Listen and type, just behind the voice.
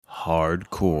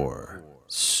Hardcore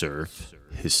Surf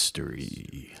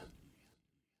History.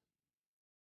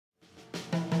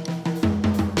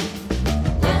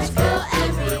 Let's go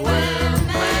everywhere,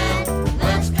 man.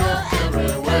 Let's go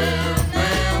everywhere,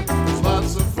 man. There's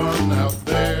lots of fun out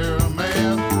there,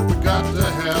 man. We got to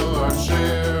have our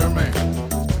share, man.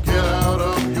 Get out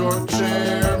of your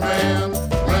chair, man.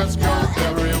 Let's go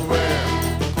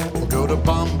everywhere. We'll go to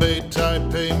Bombay,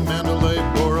 Taipei, Mandalay,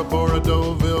 Bora Bora,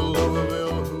 Deauville,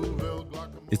 Louisville, Whoville,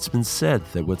 Guacamole. It's been said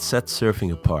that what sets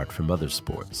surfing apart from other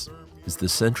sports is the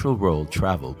central role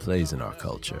travel plays in our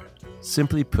culture.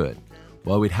 Simply put,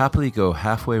 while we'd happily go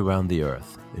halfway around the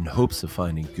earth in hopes of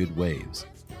finding good waves,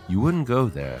 you wouldn't go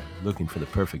there looking for the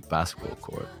perfect basketball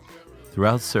court.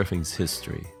 Throughout surfing's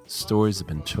history, stories have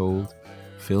been told,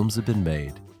 films have been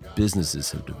made,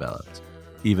 businesses have developed,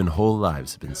 even whole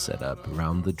lives have been set up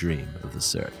around the dream of the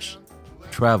search.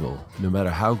 Travel, no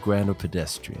matter how grand or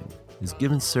pedestrian, has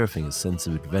given surfing a sense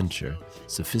of adventure,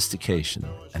 sophistication,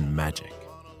 and magic.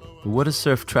 But what does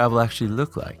surf travel actually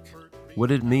look like? What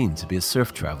did it mean to be a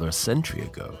surf traveler a century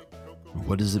ago? And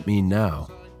what does it mean now?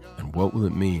 And what will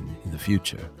it mean in the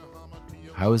future?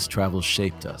 How has travel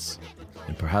shaped us?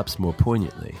 And perhaps more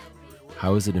poignantly,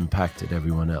 how has it impacted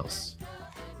everyone else?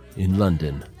 In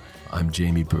London, I'm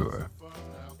Jamie Brewer.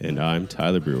 And I'm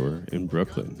Tyler Brewer in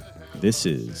Brooklyn. This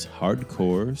is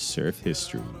Hardcore Surf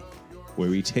History, where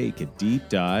we take a deep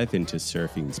dive into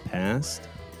surfing's past,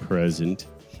 present,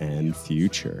 and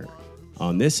future.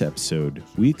 On this episode,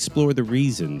 we explore the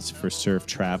reasons for surf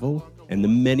travel and the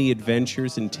many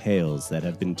adventures and tales that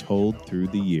have been told through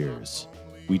the years.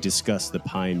 We discuss the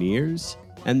pioneers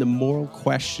and the moral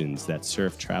questions that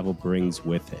surf travel brings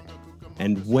with it,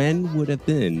 and when would have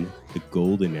been the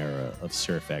golden era of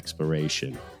surf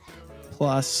exploration.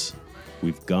 Plus,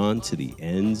 we've gone to the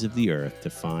ends of the earth to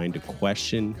find a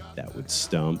question that would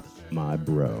stump my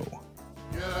bro.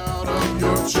 Get out of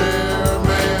your chair,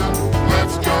 man.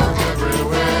 Let's go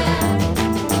everywhere.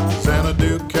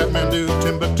 Xanadu, Kathmandu,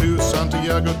 Timbuktu,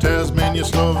 Santiago, Tasmania,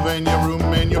 Slovenia,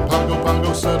 Romania, Pago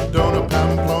Pago, Sedona,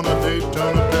 Pamplona,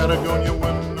 Daytona, Patagonia,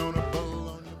 Winona,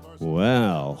 Bologna, Barcelona.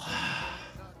 Well,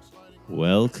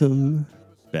 welcome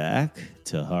back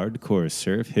to Hardcore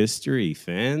Surf History,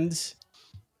 fans.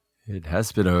 It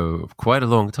has been quite a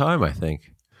long time, I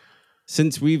think.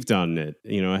 Since we've done it,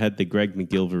 I had the Greg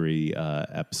McGilvery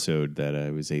episode that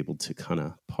I was able to kind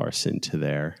of parse into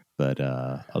there, but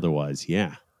otherwise,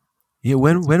 yeah. Yeah,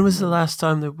 when was the last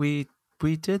time that we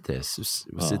did this?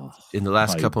 Was it in the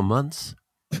last probably- couple months?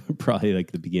 Probably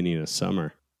like the beginning of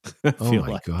summer. I Oh feel my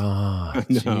like. God. I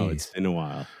know, Jeez. it's been a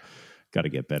while. Got to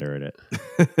get better at it.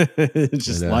 It's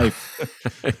just I know.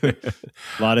 life.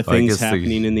 A lot of Well, I things guess the-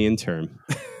 happening in the interim.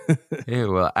 Yeah,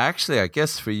 well, actually, I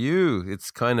guess for you, it's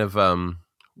kind of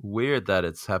weird that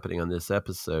it's happening on this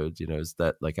episode. Is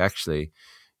that like actually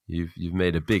you've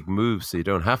made a big move, so you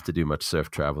don't have to do much surf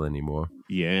travel anymore.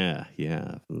 Yeah.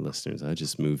 Listeners, I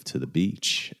just moved to the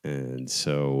beach. And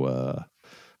so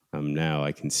now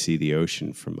I can see the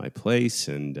ocean from my place.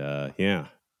 And yeah,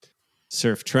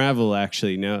 surf travel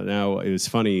actually. Now it was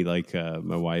funny. Like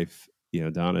my wife,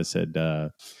 Donna said,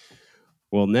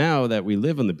 well, now that we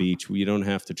live on the beach, we don't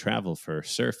have to travel for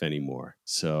surf anymore.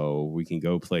 So we can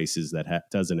go places that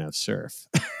doesn't have surf.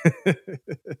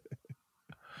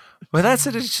 Well, that's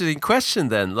an interesting question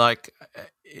then. Like,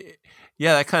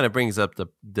 yeah, that kind of brings up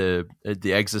the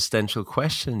existential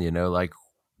question. Like,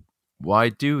 why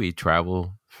do we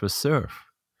travel for surf?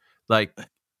 Like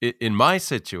in my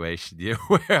situation,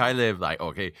 where I live, like,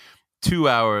 okay, 2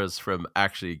 hours from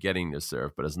actually getting to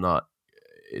surf, but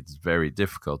it's very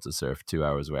difficult to surf 2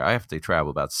 hours away. I have to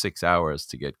travel about 6 hours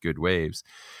to get good waves.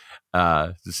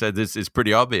 So this is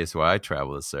pretty obvious why I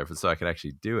travel to surf, and so I can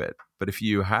actually do it. But if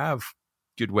you have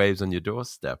good waves on your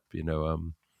doorstep,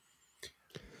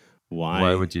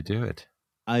 why would you do it?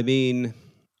 I mean,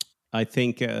 I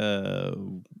think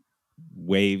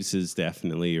waves is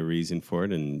definitely a reason for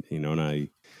it, and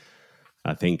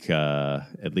I think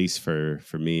at least for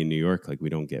me in New York, like we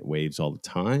don't get waves all the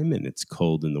time, and it's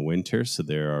cold in the winter, so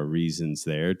there are reasons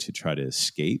there to try to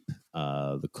escape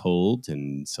the cold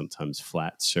and sometimes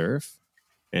flat surf.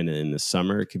 And in the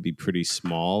summer, it could be pretty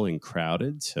small and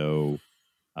crowded, so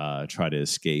try to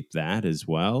escape that as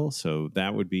well. So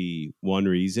that would be one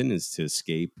reason, is to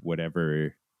escape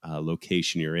whatever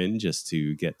location you're in, just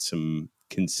to get some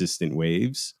consistent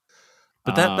waves.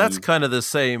 But that's kind of the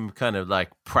same kind of like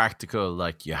practical,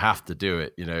 like you have to do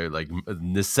it, like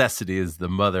necessity is the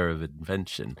mother of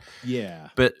invention. Yeah.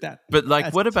 But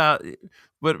like, what about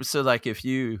so like if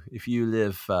you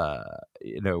live,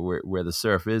 where the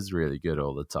surf is really good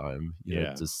all the time,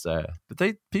 Yeah.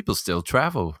 but people still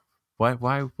travel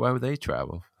Why would they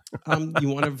travel? You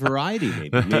want a variety,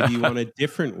 maybe. Maybe you want a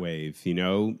different wave, you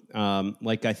know?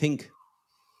 Like, I think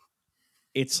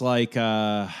it's like,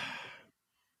 I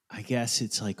guess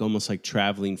it's like almost like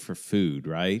traveling for food,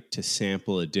 right? To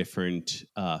sample a different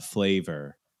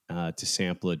flavor, to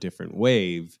sample a different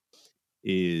wave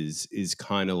is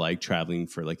kind of like traveling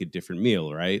for like a different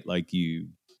meal, right? Like you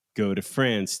go to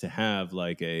France to have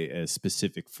like a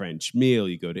specific French meal.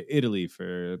 You go to Italy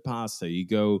for pasta. You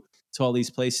go to all these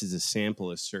places to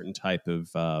sample a certain type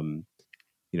of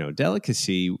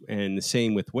delicacy. And the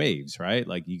same with waves, right?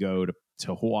 Like you go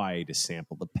to Hawaii to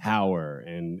sample the power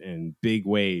and big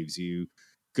waves. You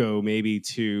go maybe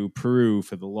to Peru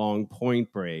for the long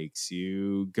point breaks.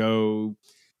 You go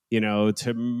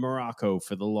to Morocco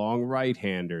for the long right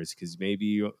handers because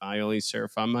maybe I only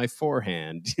surf on my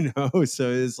forehand, So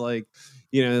it's like,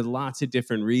 lots of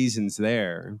different reasons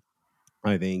there.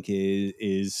 I think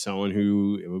is someone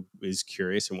who is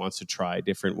curious and wants to try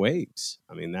different waves.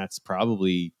 I mean, that's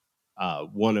probably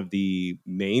one of the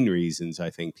main reasons I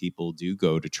think people do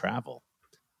go to travel.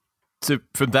 So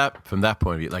from that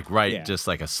point of view, like Yeah. just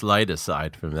like a slight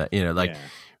aside from that, like Yeah.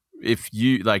 if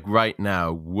you like right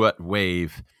now, what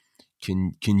wave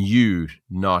can you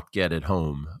not get at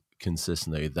home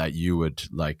consistently that you would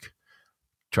like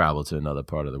travel to another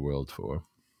part of the world for?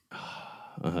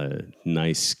 A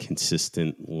nice,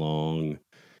 consistent, long,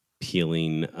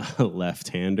 peeling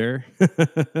left-hander.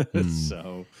 Hmm.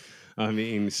 So, I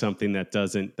mean, something that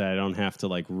I don't have to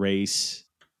like race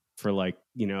for like,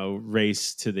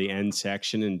 race to the end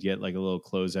section and get like a little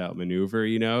closeout maneuver,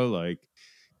 like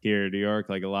here in New York,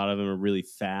 like a lot of them are really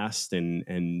fast and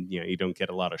you don't get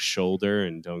a lot of shoulder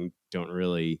and don't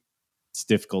really, it's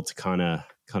difficult to kind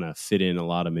of fit in a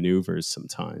lot of maneuvers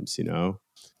sometimes.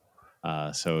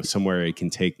 So somewhere I can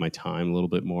take my time a little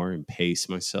bit more and pace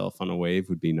myself on a wave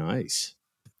would be nice.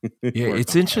 Yeah, Work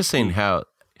it's on interesting technique. how.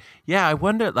 Yeah, I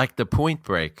wonder like the point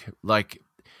break, like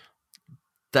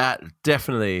that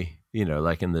definitely,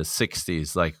 like in the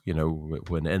 '60s, like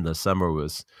when In the Summer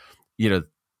was, you know,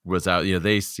 was out.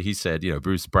 He said,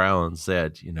 Bruce Brown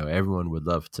said, everyone would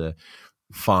love to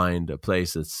find a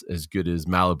place that's as good as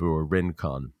Malibu or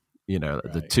Rincon. The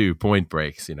Right. 2 point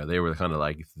breaks. They were kind of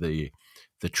like the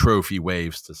trophy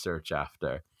waves to search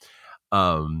after.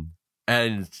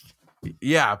 And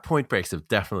yeah, point breaks have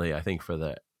definitely, I think, for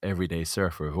the everyday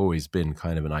surfer, have always been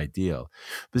kind of an ideal.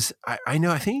 But I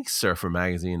know, I think Surfer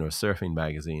Magazine or Surfing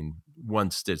Magazine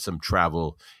once did some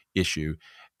travel issue,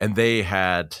 and they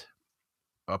had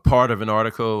a part of an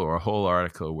article or a whole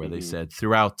article where they Hmm. said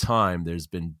throughout time there's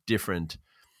been different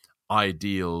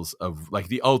ideals of like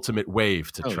the ultimate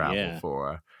wave to Oh travel yeah.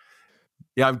 for.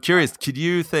 Yeah, I'm curious. Could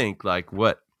you think like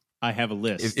what I have a if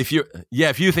list. you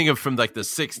if you think of from like the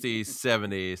 '60s,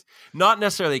 '70s, not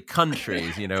necessarily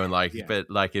countries, and like, Yeah. but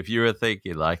like if you were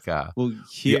thinking like Well, the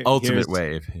here ultimate here's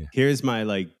wave. Yeah. here's my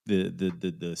like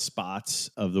the spots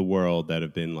of the world that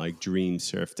have been like dream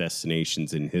surf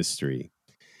destinations in history.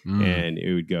 Mm. And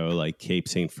it would go like Cape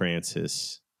St.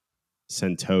 Francis,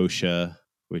 Santosha,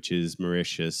 which is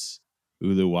Mauritius,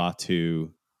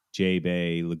 Uluwatu, J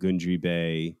Bay, Lagundri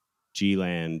Bay,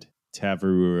 G-Land,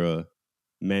 Tavarua,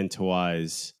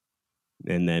 Mentawais,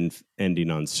 and then ending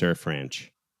on Surf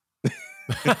Ranch.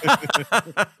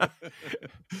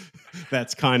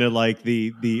 That's kind of like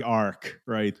the arc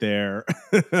right there.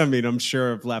 I mean, I'm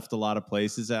sure I've left a lot of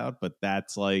places out, but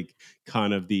that's like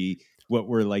kind of the what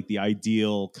were like the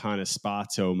ideal kind of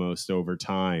spots almost over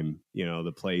time,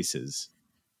 the places.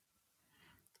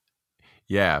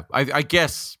 Yeah, I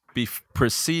guess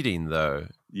preceding though,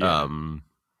 Yeah. um,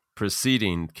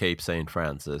 preceding Cape St.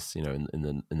 Francis, in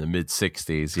the mid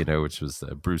 '60s, which was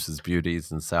Bruce's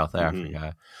Beauties in South Hmm.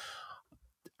 Africa.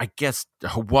 I guess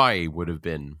Hawaii would have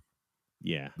been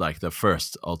Yeah. like the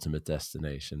first ultimate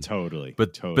destination. Totally.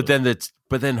 But Totally.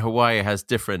 then Hawaii has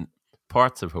different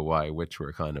parts of Hawaii which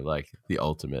were kind of like the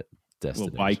ultimate Well,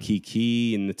 destination.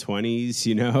 Waikiki in the 20s,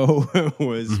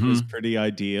 was Hmm. pretty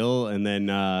ideal, and then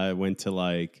went to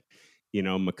like,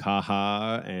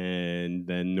 Makaha and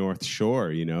then North Shore,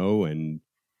 and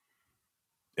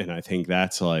I think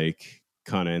that's like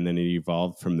kind of, and then it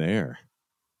evolved from there.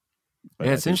 But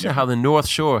Yeah, I it's think interesting how the North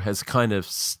Shore has kind of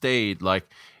stayed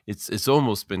like it's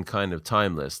almost been kind of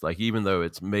timeless. Like even though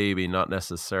it's maybe not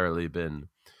necessarily been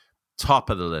top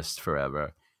of the list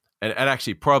forever. And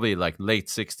actually, probably like late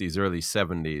 '60s, early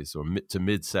 '70s, or mid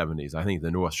 '70s, I think the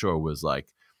North Shore was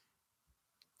like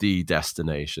the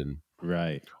destination.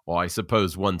 right. Or I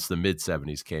suppose once the mid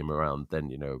 '70s came around,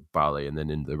 then Bali, and then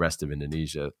in the rest of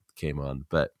Indonesia came on.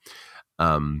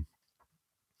 Um,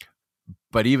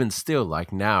 but even still,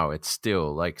 like now, it's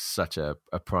still like such a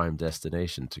prime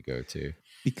destination to go to.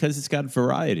 Because it's got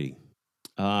variety.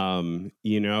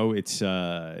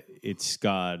 It's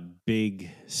got big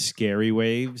scary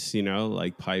waves,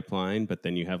 like Pipeline, but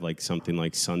then you have like something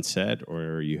like Sunset,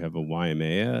 or you have a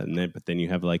Waimea, but then you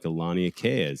have like a Lania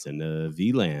Keas and a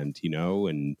VLAND,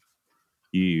 and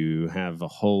you have a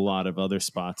whole lot of other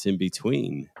spots in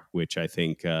between, which I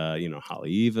think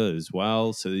Haleiwa as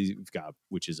well. So you've got,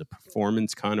 which is a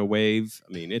performance kind of wave.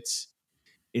 I mean, it's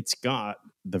got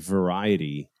the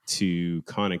variety to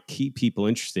kind of keep people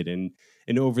interested in.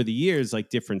 And over the years, like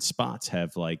different spots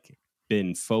have like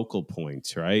been focal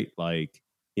points, right? Like,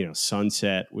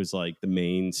 Sunset was like the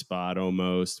main spot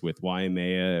almost, with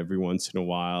Waimea every once in a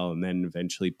while, and then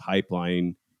eventually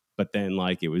Pipeline. But then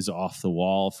like it was off the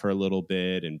wall for a little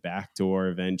bit, and Backdoor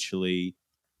eventually.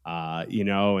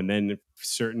 And then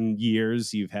certain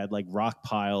years you've had like rock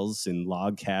piles and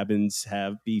log cabins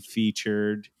be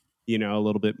featured, a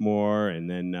little bit more. And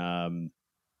then,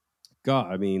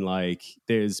 God, I mean, like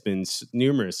there's been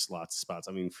numerous lots of spots.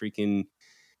 I mean, freaking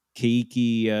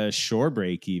Keiki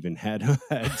Shorebreak even had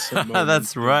had some moments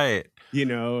That's right.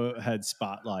 had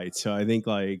spotlights. So I think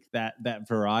like that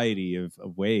variety of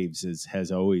waves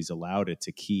has always allowed it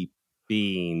to keep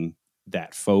being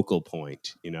that focal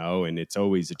point, and it's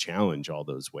always a challenge, all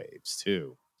those waves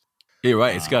too. You're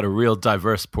right. It's got a real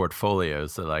diverse portfolio,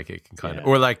 so like it can kind of,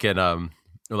 or like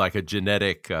like a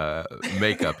genetic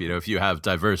makeup. If you have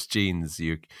diverse genes,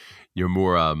 you're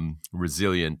more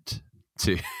resilient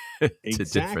to to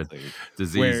different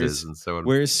diseases and so on.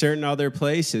 Whereas certain other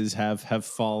places have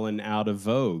fallen out of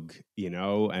vogue, and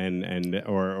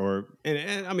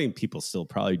I mean, people still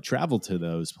probably travel to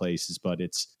those places, but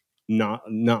it's not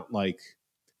like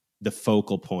the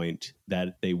focal point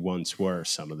that they once were.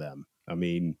 Some of them, I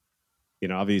mean,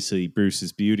 obviously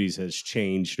Bruce's Beauties has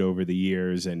changed over the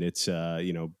years, and it's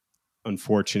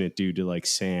unfortunate due to like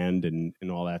sand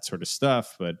and all that sort of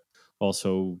stuff, but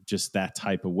also just that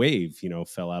type of wave,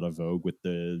 fell out of vogue with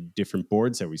the different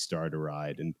boards that we started to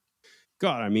ride. And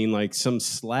God, I mean, like some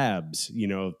slabs,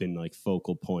 have been like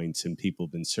focal points, and people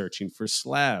have been searching for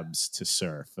slabs to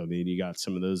surf. I mean, you got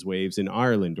some of those waves in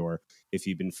Ireland, or if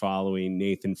you've been following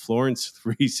Nathan Florence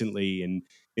recently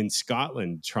in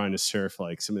Scotland, trying to surf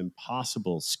like some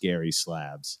impossible scary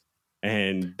slabs.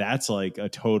 And that's like a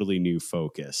totally new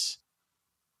focus.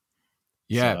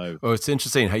 Yeah. So, well, it's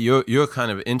interesting how you're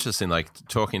kind of interesting, like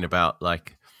talking about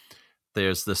like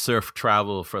there's the surf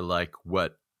travel for like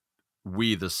what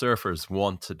we the surfers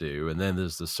want to do, and then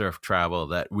there's the surf travel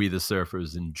that we the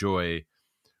surfers enjoy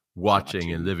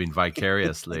watching and living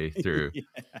vicariously through. Yeah,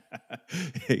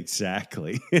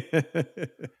 exactly. Yeah,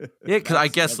 because I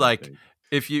guess like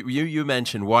if you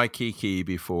mentioned Waikiki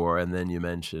before, and then you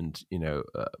mentioned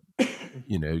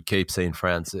Cape St.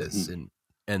 Francis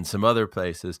and some other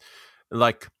places,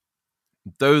 like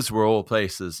those were all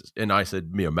places, and I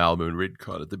said Malmo and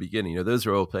Ridcon at the beginning. Those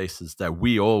are all places that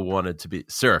we all wanted to be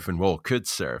surf and we all could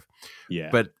surf. Yeah.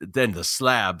 But then the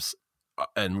slabs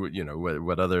and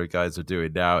what other guys are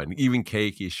doing now, and even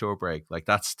Keiki Shorebreak, like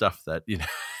that's stuff that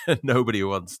nobody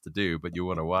wants to do, but you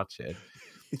want to watch it.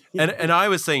 And I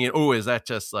was saying, is that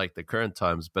just like the current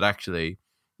times? But actually,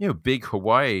 big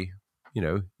Hawaii,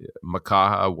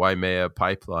 Makaha, Waimea,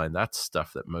 Pipeline, that's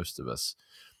stuff that most of us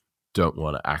don't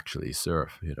want to actually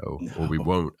surf, or we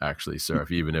won't actually surf,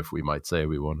 even if we might say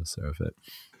we want to surf it.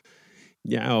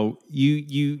 Yeah,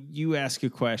 you ask a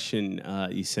question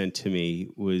you sent to me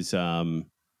was,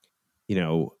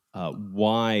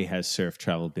 why has surf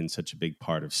travel been such a big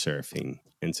part of surfing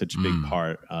and such a big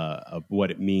part of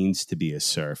what it means to be a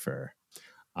surfer?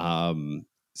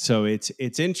 So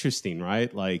it's interesting,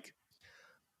 right? Like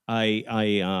I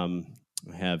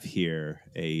have here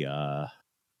a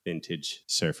vintage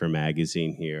surfer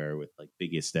magazine here with like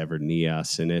biggest ever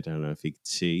NIAS in it. I don't know if you can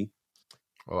see.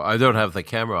 Well, I don't have the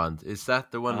camera on. Is that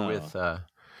the one with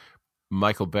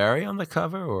Michael Barry on the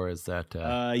cover, or is that?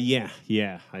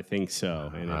 Yeah, I think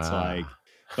so. And it's like,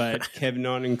 but Kevin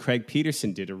On and Craig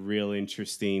Peterson did a real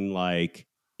interesting, like,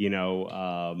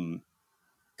 kind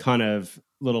of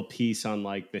little piece on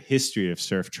like the history of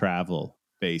surf travel,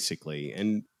 basically.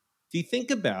 And if you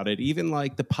think about it, even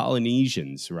like the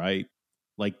Polynesians, right?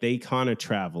 Like they kind of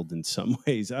traveled in some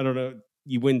ways. I don't know.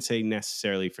 You wouldn't say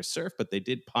necessarily for surf, but they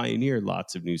did pioneer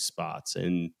lots of new spots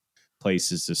and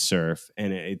places to surf.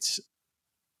 And it's,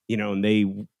 and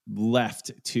they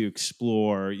left to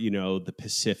explore, the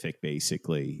Pacific,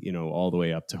 basically, all the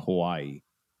way up to Hawaii.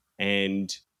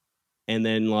 And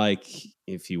then like,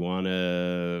 if you want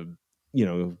to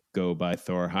go by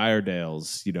Thor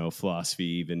Heyerdahl's, philosophy,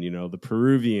 even, the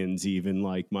Peruvians even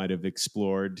like might have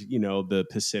explored, the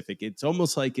Pacific. It's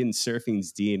almost like in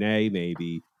surfing's DNA,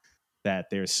 maybe, that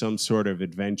there's some sort of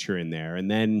adventure in there.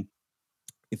 And then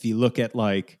if you look at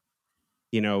like,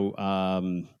 you know,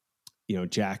 um,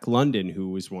 Jack London, who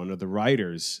was one of the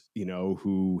writers,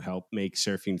 who helped make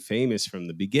surfing famous from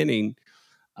the beginning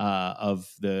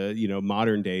of the,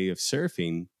 modern day of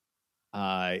surfing.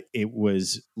 It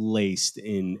was laced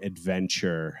in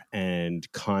adventure and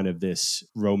kind of this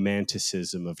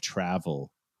romanticism of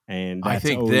travel. And I that's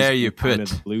think always there you been kind of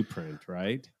the put blueprint,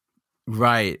 right?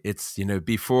 right. It's,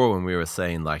 before when we were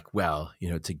saying like, well,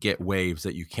 to get waves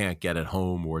that you can't get at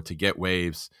home, or to get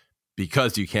waves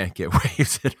because you can't get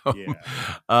waves at home. Yeah.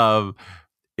 Um,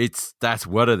 that's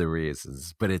one of the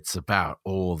reasons, but it's about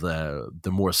all the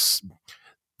more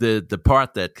the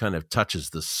part that kind of touches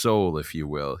the soul, if you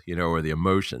will, or the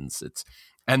emotions.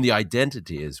 And the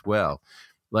identity as well,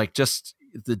 like just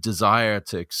the desire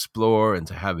to explore and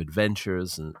to have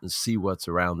adventures and see what's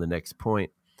around the next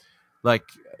point. Like,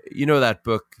 that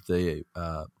book, the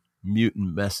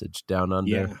Mutant Message Down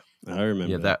Under. Yeah. I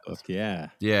remember Yeah, that book. Yeah.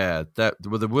 the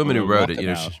I woman want who to wrote walk it,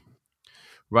 about.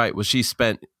 right. Well, she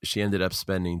ended up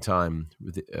spending time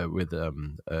with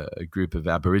a group of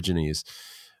Aboriginal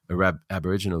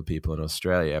people in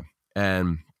Australia,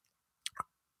 and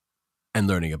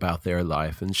learning about their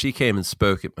life. And she came and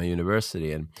spoke at my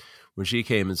university. And when she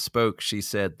came and spoke, she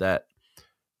said that,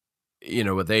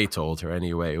 what they told her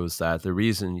anyway, was that the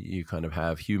reason you kind of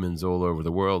have humans all over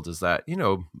the world is that,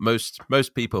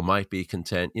 most people might be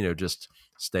content, just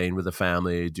staying with the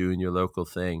family, doing your local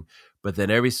thing. But then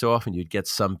every so often you'd get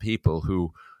some people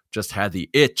who just had the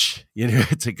itch,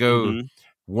 to go Hmm.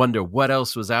 wonder what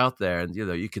else was out there. And,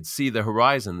 you could see the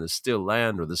horizon, there's still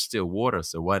land or there's still water.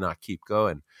 So why not keep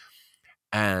going?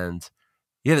 And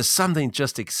yeah, there's something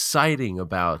just exciting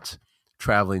about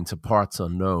traveling to parts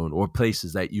unknown or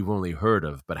places that you've only heard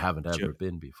of but haven't ever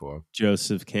been before.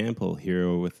 Joseph Campbell,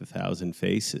 Hero with a Thousand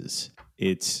Faces.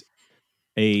 It's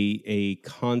a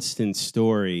constant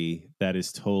story that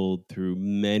is told through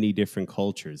many different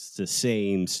cultures. It's the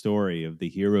same story of the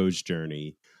hero's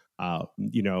journey. We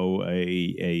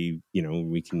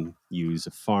can use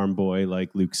a farm boy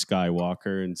like Luke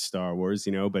Skywalker in Star Wars,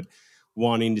 but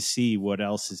wanting to see what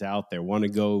else is out there, want to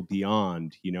go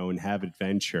beyond, and have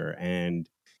adventure. And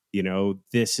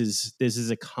this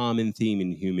is a common theme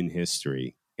in human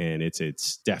history, and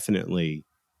it's definitely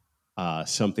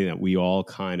something that we all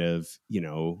kind of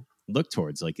look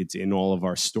towards. Like, it's in all of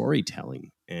our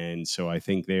storytelling. And so I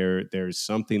think there's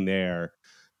something there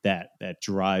that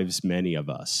drives many of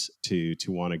us to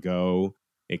want to go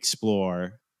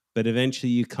explore. But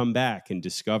eventually you come back and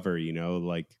discover,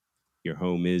 like, your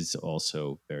home is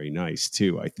also very nice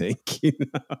too, I think.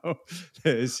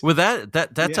 There's, Well, that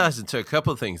yeah, ties into a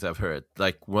couple of things I've heard.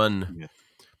 Like yeah,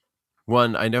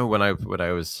 one I know when I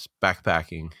was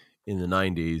backpacking in the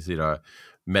 90s,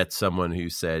 met someone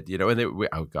who said, and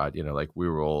oh God, like we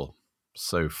were all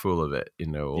so full of it,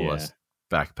 all yeah, us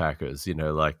backpackers,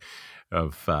 like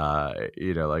of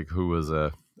like who was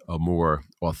a more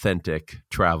authentic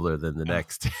traveler than the oh,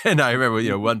 next. And I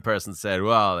remember, one person said,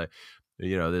 well,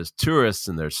 there's tourists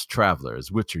and there's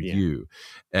travelers. Which are yeah. you?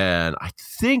 And I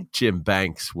think Jim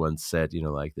Banks once said,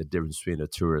 like the difference between a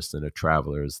tourist and a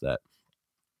traveler is that,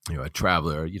 a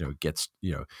traveler, gets,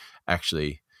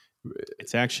 actually,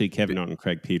 It's actually Kevin and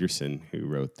Craig Peterson who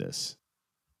wrote this.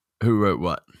 who wrote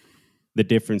what? The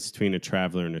difference between a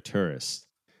traveler and a tourist,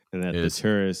 and that the Is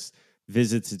tourist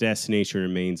visits a destination,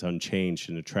 remains unchanged,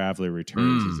 and the traveler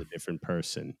returns as a different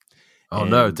person. oh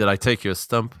no, And did I take your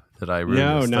stump? Did I ruin your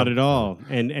no, not stump? at all.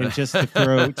 And just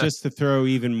to throw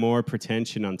even more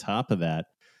pretension on top of that,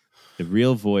 the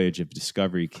real voyage of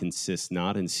discovery consists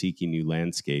not in seeking new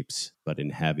landscapes, but in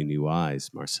having new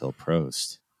eyes. Marcel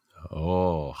Proust.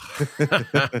 Oh.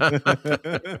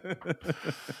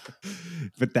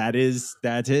 But that is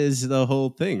the whole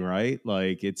thing, right?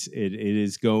 Like, it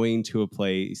is going to a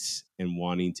place and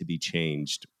wanting to be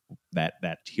changed. That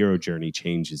hero journey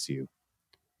changes you.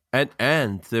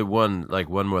 And the one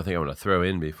more thing I want to throw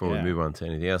in before we Yeah. move on to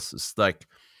anything else is like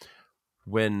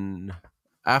when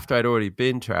after I'd already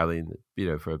been traveling,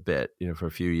 for a bit, for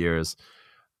a few years,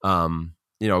 I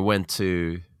went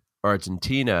to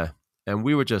Argentina and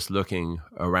we were just looking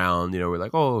around, we're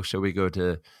like, oh, should we go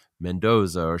to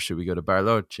Mendoza or should we go to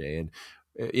Bariloche? And,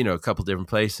 a couple different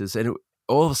places. And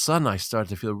all of a sudden I started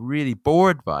to feel really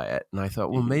bored by it. And I thought,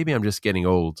 well, Mhm. maybe I'm just getting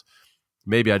old.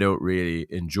 Maybe I don't really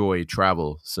enjoy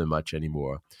travel so much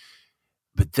anymore.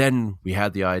 But then we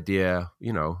had the idea,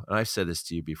 and I've said this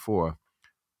to you before,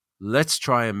 let's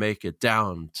try and make it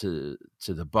down to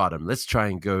the bottom. Let's try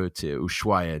and go to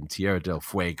Ushuaia and Tierra del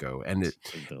Fuego, and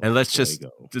let's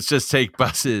just take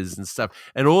buses and stuff.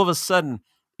 And all of a sudden,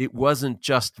 it wasn't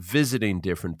just visiting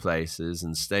different places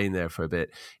and staying there for a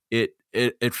bit. It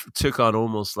took on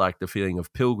almost like the feeling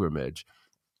of pilgrimage.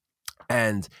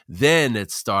 And then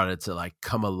it started to like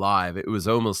come alive. It was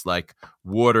almost like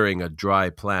watering a dry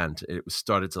plant. It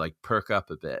started to like perk up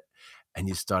a bit. And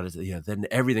you started to, then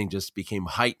everything just became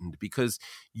heightened because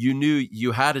you knew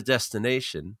you had a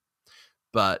destination,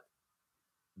 but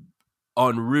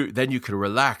en route, then you could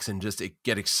relax and just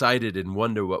get excited and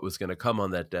wonder what was going to come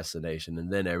on that destination.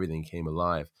 And then everything came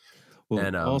alive. Well,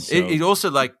 and also, it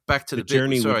also like back to the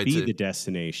journey would be the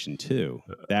destination too.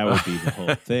 That would be the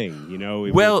whole thing,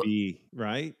 It would be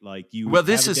right, like you would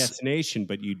have a destination,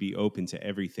 but you'd be open to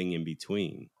everything in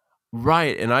between.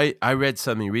 Right, and I read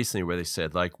something recently where they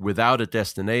said like without a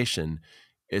destination,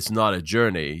 it's not a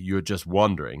journey. You're just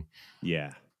wandering.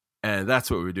 Yeah, and that's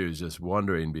what we do is just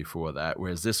wandering before that.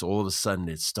 Whereas this, all of a sudden,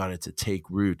 it started to take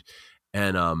root,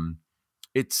 and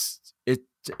it's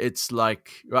like,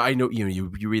 I know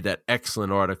you read that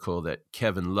excellent article that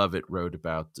Kevin Lovett wrote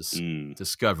about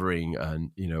discovering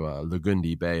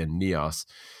Lagundi Bay and Nias,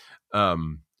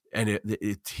 and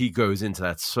he goes into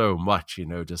that so much,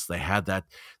 just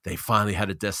they finally had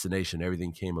a destination,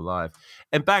 everything came alive.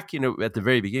 And back at the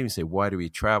very beginning, you say, why do we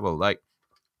travel? Like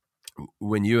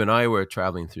when you and I were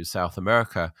traveling through South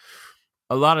America,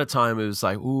 a lot of time it was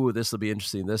like, ooh, this will be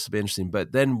interesting.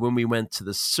 But then when we went to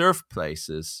the surf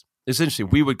places, it's interesting.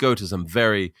 We would go to some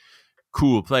very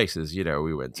cool places.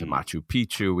 We went to Machu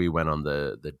Picchu. We went on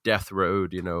the Death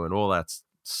Road, and all that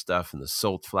stuff, and the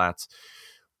Salt Flats.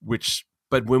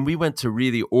 But when we went to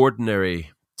really ordinary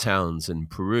towns in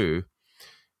Peru,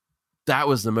 that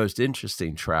was the most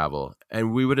interesting travel.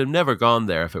 And we would have never gone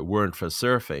there if it weren't for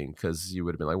surfing, because you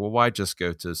would have been like, well, why just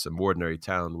go to some ordinary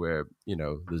town where,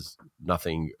 there's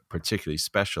nothing particularly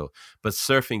special? But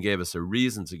surfing gave us a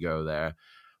reason to go there.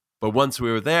 But once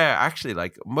we were there, actually,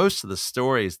 like most of the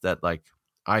stories that like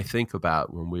I think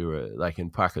about when we were like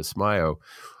in Pacasmayo,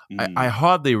 I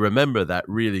hardly remember that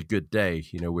really good day.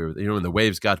 We were, when the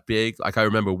waves got big. Like I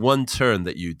remember one turn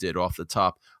that you did off the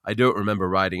top. I don't remember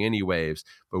riding any waves,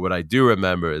 but what I do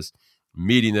remember is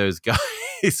meeting those guys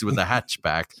with the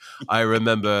hatchback. I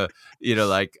remember,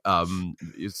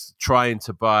 trying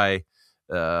to buy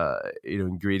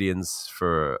ingredients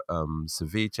for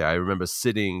ceviche. I remember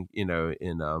sitting,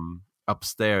 in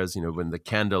upstairs, when the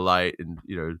candlelight and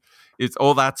it's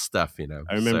all that stuff.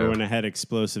 I remember when I had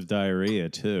explosive diarrhea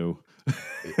too.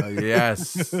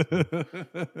 Yes.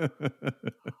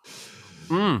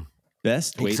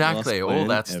 Best weight exactly loss all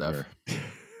that ever. Stuff.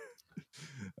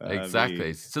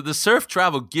 Exactly. So the surf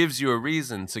travel gives you a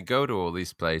reason to go to all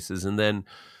these places, and then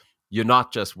you're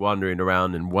not just wandering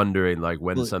around and wondering like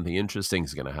when something interesting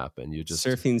is going to happen. You just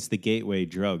surfing's the gateway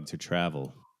drug to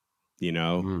travel.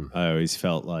 I always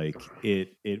felt like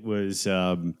it was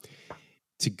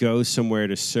to go somewhere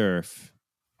to surf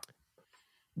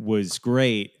was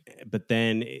great, but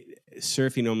then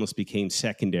surfing almost became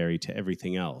secondary to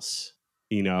everything else.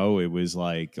 It was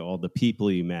like all the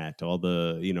people you met, all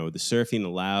the, the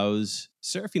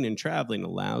surfing and traveling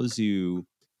allows you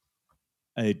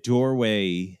a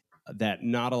doorway that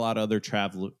not a lot of other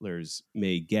travelers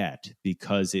may get,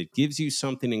 because it gives you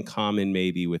something in common,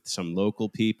 maybe with some local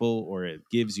people, or it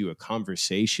gives you a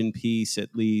conversation piece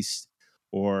at least,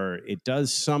 or it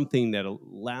does something that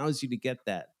allows you to get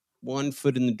that one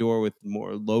foot in the door with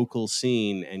more local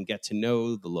scene and get to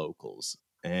know the locals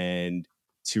and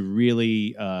to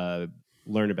really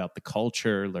learn about the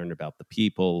culture, learn about the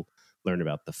people, learn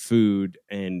about the food,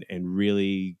 and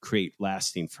really create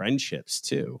lasting friendships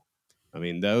too. I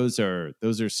mean, those are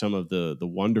some of the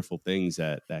wonderful things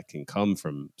that can come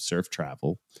from surf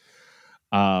travel.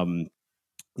 On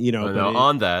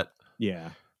that.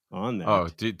 Oh,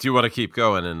 do you want to keep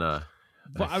going? And well,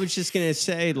 I was just gonna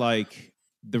say, like,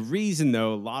 the reason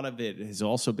though, a lot of it has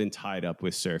also been tied up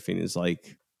with surfing is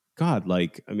like, God,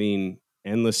 like, I mean,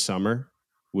 Endless Summer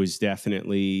was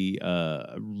definitely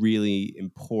really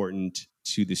important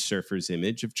to the surfer's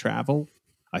image of travel.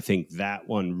 I think that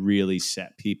one really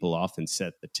set people off and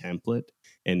set the template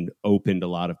and opened a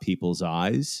lot of people's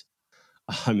eyes.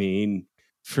 I mean,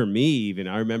 for me, even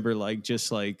I remember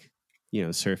surfing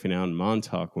out in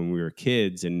Montauk when we were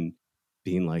kids and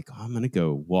being like, oh, I'm going to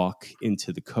go walk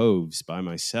into the coves by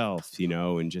myself,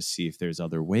 and just see if there's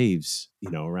other waves,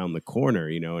 around the corner,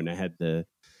 and I had the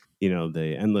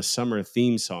Endless Summer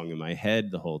theme song in my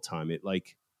head the whole time. It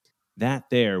like, that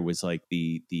there was like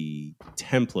the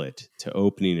template to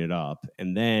opening it up.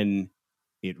 And then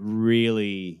it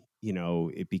really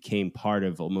it became part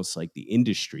of almost like the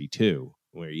industry too,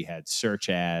 where you had search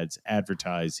ads,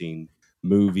 advertising,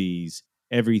 movies,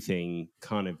 everything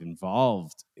kind of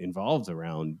involved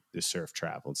around the surf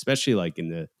travel, especially like in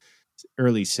the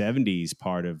early 70s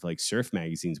part of like surf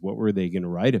magazines. What were they going to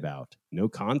write about? No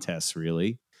contests,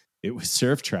 really. It was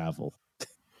surf travel.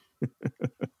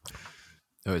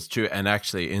 Oh, it's true. And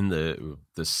actually, in the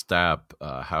Stab,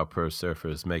 How Pro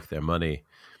Surfers Make Their Money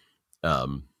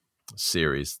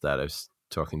series that I was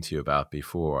talking to you about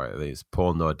before, I think it's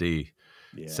Paul Nordy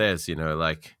says,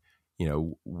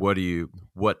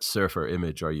 what surfer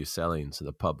image are you selling to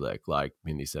the public? Like, I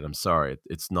mean, he said, I'm sorry,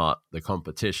 it's not the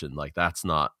competition. Like, that's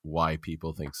not why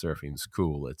people think surfing's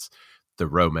cool. It's the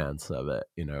romance of it,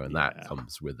 and that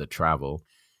comes with the travel.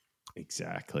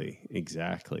 Exactly.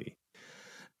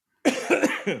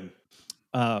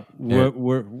 Where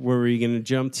were you going to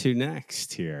jump to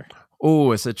next here?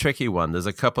 Oh, it's a tricky one. There's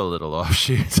a couple little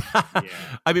offshoots.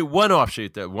 I mean, one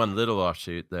little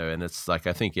offshoot there, and it's like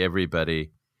I think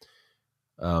everybody,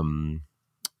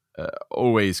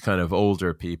 always kind of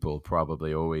older people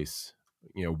probably always,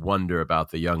 wonder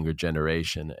about the younger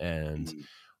generation, and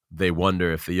they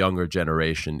wonder if the younger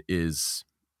generation is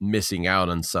missing out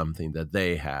on something that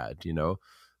they had.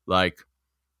 Like.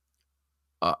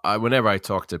 Whenever I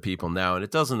talk to people now, and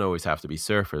it doesn't always have to be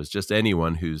surfers, just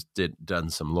anyone who's done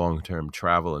some long-term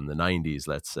travel in the 90s,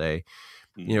 let's say,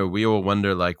 we all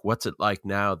wonder, like, what's it like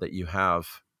now that you have,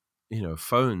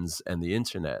 phones and the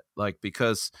internet? Like,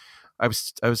 because I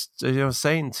was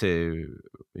saying to,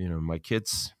 my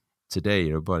kids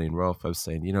today, Bonnie and Rolf, I was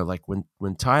saying, like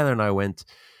when Tyler and I went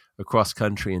across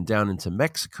country and down into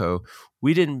Mexico,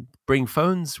 we didn't bring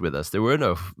phones with us. There were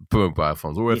no mobile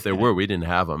phones, or if there were, we didn't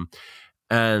have them.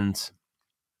 And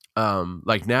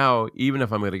like now, even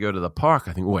if I'm going to go to the park,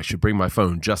 I think, I should bring my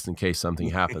phone just in case something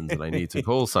happens and I need to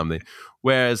call something.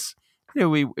 Whereas,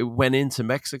 we went into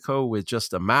Mexico with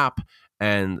just a map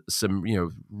and some,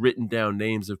 written down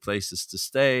names of places to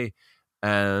stay,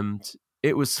 and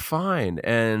it was fine.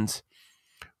 And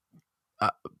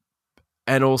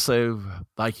also,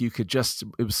 like, you could just,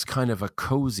 it was kind of a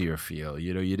cozier feel.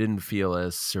 You didn't feel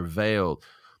as surveilled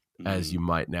as you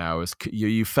might now.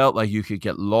 You felt like you could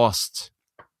get lost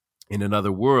in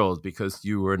another world because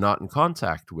you were not in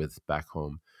contact with back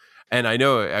home. And I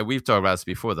know we've talked about this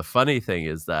before. The funny thing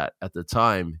is that at the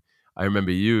time, I remember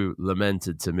you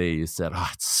lamented to me, you said,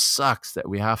 it sucks that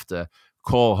we have to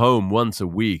call home once a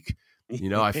week.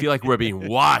 I feel like we're being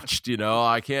watched,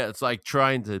 I can't, it's like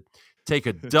trying to take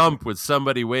a dump with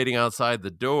somebody waiting outside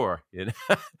the door.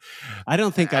 I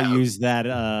don't think I used that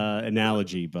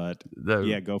analogy, but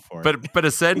go for it. But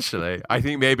essentially, I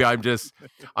think maybe I'm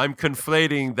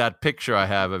conflating that picture I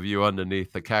have of you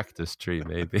underneath the cactus tree,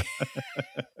 maybe.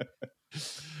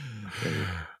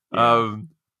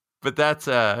 But that's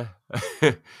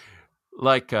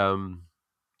like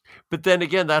but then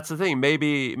again, that's the thing.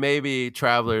 Maybe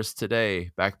travelers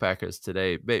today, backpackers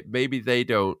today, maybe they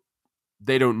don't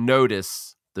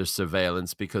notice the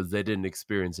surveillance because they didn't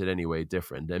experience it anyway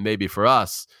different. And maybe for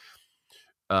us,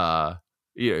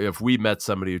 if we met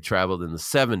somebody who traveled in the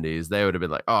 70s, they would have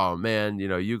been like, oh man,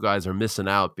 you guys are missing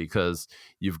out because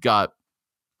you've got,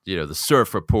 the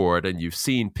surf report and you've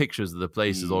seen pictures of the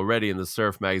places already in the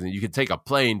surf magazine. You can take a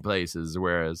plane places,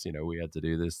 whereas, we had to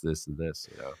do this, and this,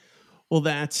 Well,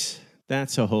 that's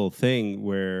a whole thing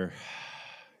where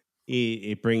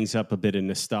it brings up a bit of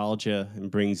nostalgia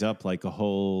and brings up like a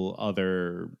whole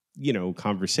other,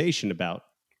 conversation about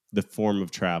the form of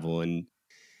travel. And,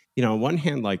 on one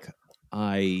hand, like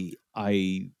I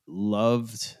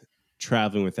loved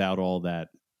traveling without all that,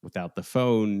 without the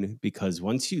phone, because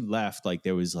once you left, like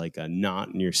there was like a knot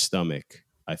in your stomach.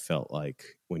 I felt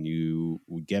like when you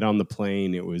would get on the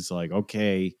plane, it was like,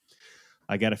 okay,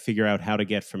 I got to figure out how to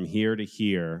get from here to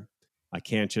here. I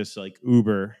can't just like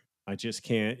Uber. I just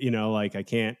can't,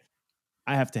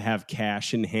 I have to have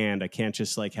cash in hand. I can't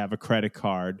just like have a credit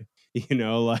card,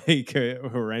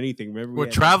 or anything. Remember,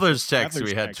 traveler's checks.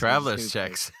 We had traveler's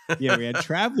checks. We had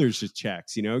traveler's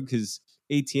checks, because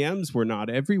ATMs were not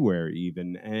everywhere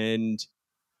even. And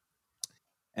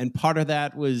part of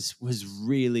that was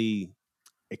really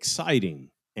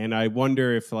exciting. And I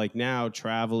wonder if like now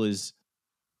travel is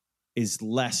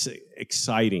less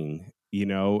exciting,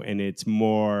 and it's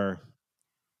more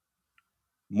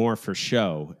for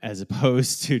show as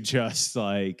opposed to just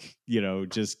like,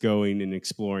 just going and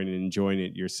exploring and enjoying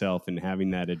it yourself and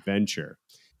having that adventure,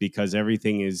 because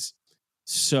everything is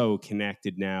so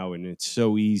connected now and it's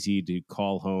so easy to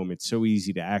call home. It's so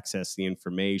easy to access the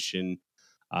information.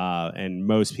 And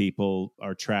most people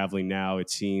are traveling now. It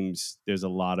seems there's a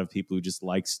lot of people who just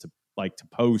likes to like to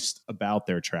post about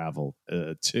their travel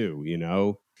too,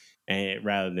 and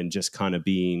rather than just kind of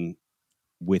being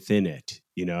within it,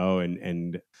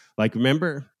 and like,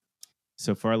 remember,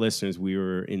 so for our listeners, we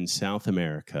were in South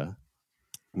America.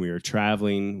 We were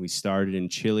traveling. We started in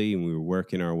Chile and we were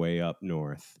working our way up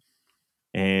north.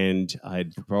 And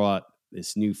I'd brought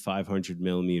this new 500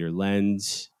 millimeter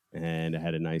lens, and I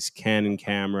had a nice Canon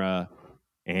camera.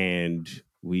 And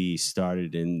we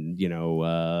started in,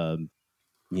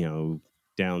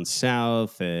 down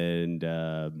south, and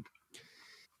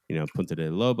Punta de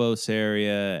Lobos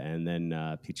area, and then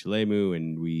Pichilemu,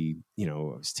 and we, I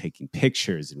was taking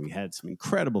pictures, and we had some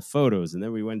incredible photos, and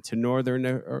then we went to northern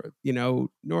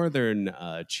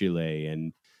Chile,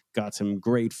 and got some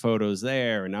great photos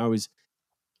there, and I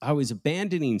was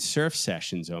abandoning surf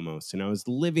sessions almost, and I was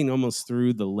living almost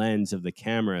through the lens of the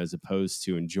camera as opposed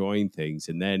to enjoying things,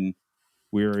 and then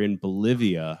we were in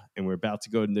Bolivia, and we're about to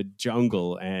go in the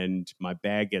jungle, and my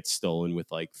bag gets stolen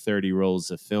with like 30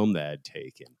 rolls of film that I'd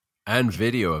taken. And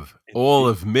video of all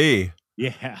of me.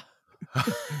 Yeah.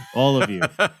 All of you.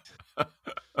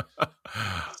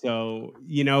 So,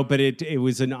 but it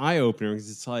was an eye-opener,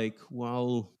 because it's like,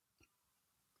 well,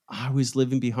 I was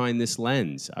living behind this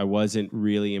lens. I wasn't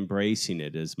really embracing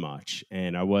it as much.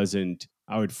 And I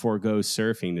would forego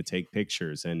surfing to take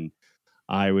pictures. And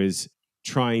I was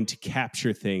trying to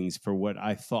capture things for what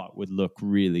I thought would look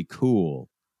really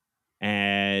cool.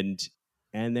 And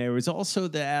there was also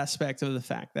the aspect of the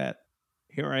fact that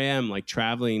here I am, like,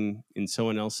 traveling in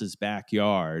someone else's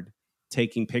backyard,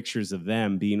 taking pictures of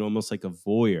them, being almost like a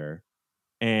voyeur,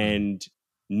 and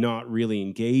not really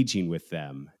engaging with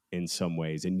them in some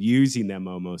ways, and using them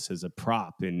almost as a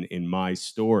prop in my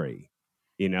story,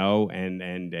 and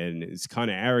it's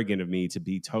kind of arrogant of me to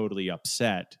be totally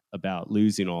upset about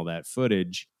losing all that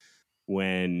footage,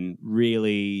 when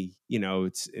really,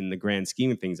 it's, in the grand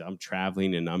scheme of things, I'm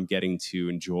traveling and I'm getting to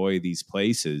enjoy these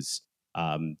places.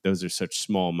 Those are such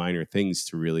small, minor things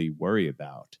to really worry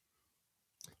about.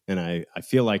 And I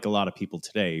feel like a lot of people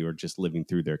today are just living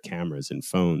through their cameras and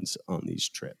phones on these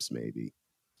trips, maybe.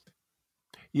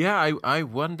 Yeah, I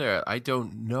wonder. I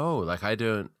don't know. Like, I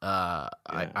don't.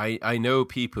 I know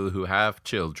people who have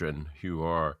children who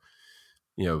are,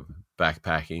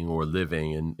 backpacking or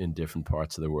living in different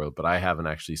parts of the world, but I haven't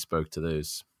actually spoke to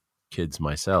those kids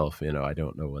myself. I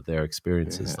don't know what their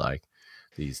experience is like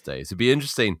these days. It'd be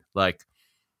interesting, like,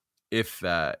 if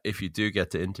you do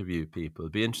get to interview people,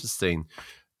 it'd be interesting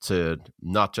to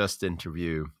not just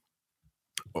interview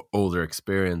older,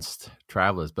 experienced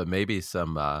travelers, but maybe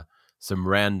some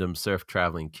random surf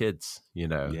traveling kids,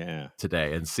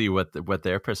 today, and see what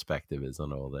their perspective is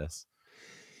on all this.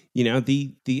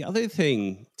 The other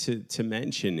thing to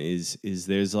mention is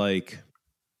there's, like,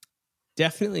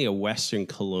 definitely a Western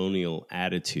colonial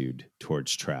attitude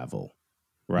towards travel,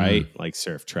 right? Like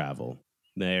surf travel.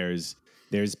 There's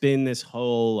been this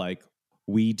whole, like,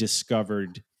 we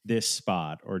discovered this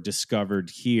spot or discovered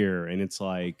here, and it's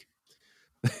like,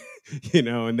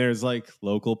 and there's, like,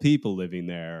 local people living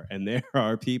there, and there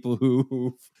are people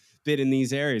who've been in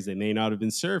these areas. They may not have been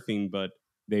surfing, but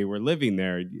they were living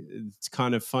there. It's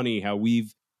kind of funny how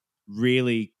we've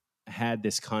really had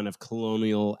this kind of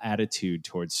colonial attitude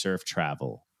towards surf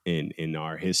travel in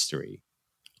our history.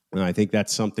 And I think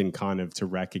that's something kind of to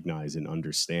recognize and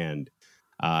understand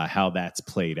how that's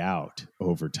played out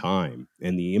over time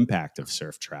and the impact of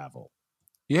surf travel.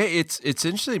 Yeah, it's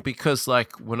interesting because,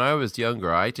 like, when I was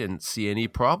younger, I didn't see any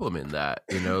problem in that.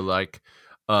 Like,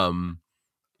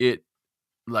 it,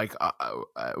 like,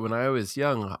 when I was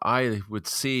young, I would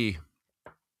see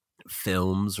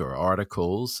films or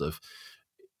articles of,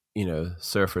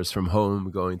 surfers from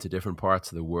home going to different parts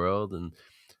of the world, and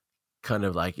kind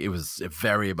of like, it was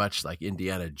very much like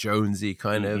Indiana Jonesy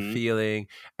kind of feeling.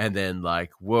 And then,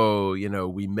 like, whoa,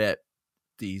 we met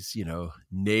these,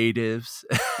 natives,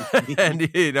 and,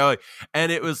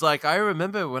 and it was like, I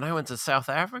remember when I went to South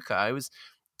Africa, I was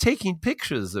taking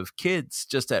pictures of kids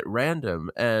just at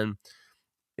random, and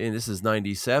this is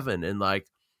 97, and, like,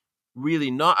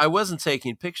 really not, I wasn't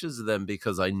taking pictures of them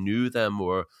because I knew them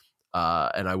or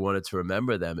and I wanted to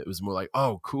remember them. It was more like,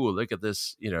 oh, cool, look at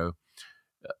this,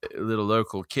 little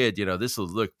local kid, this will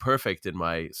look perfect in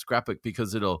my scrapbook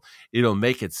because it'll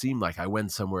make it seem like I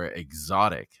went somewhere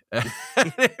exotic.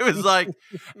 It was like,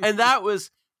 and that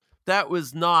was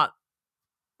not,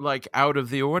 like, out of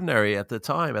the ordinary at the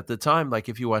time. At the time, like,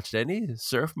 if you watched any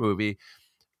surf movie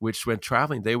which went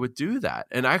traveling, they would do that.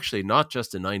 And actually, not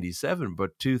just in 97,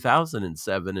 but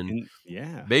 2007 and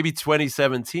maybe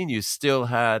 2017, you still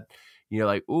had,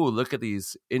 like, ooh, look at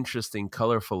these interesting,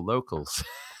 colorful locals.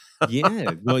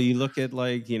 Yeah, well, you look at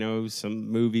like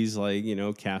some movies like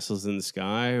Castles in the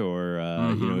Sky or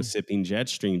Hmm. Sipping Jet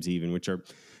Streams, even, which are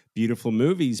beautiful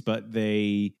movies, but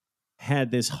they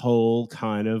had this whole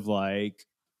kind of like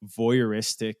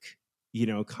voyeuristic,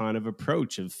 kind of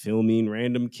approach of filming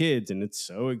random kids, and it's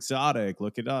so exotic.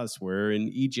 Look at us, we're in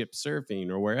Egypt surfing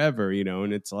or wherever,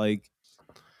 and it's like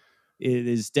it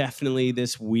is definitely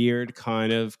this weird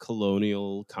kind of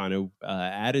colonial kind of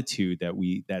attitude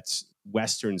that's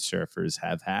Western surfers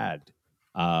have had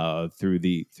through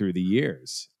the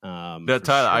years, Now, for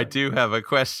Tyler, I sure. do have a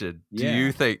question. Do you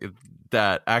Yeah. think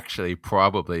that actually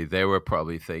probably they were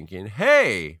probably thinking,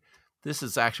 "Hey, this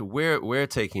is actually we're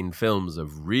taking films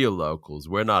of real locals.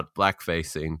 We're not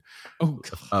blackfacing Oh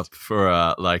God. up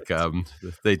for like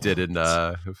they did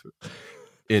What?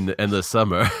 in the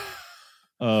summer."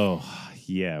 Oh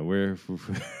yeah, we're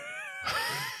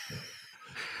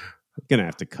gonna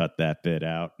have to cut that bit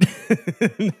out.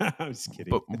 No, I'm just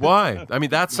kidding. But why? I mean,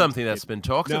 that's No, I'm just something that's kidding. been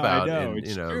talked No, I about know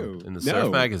it's true. in the surf No,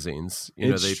 magazines.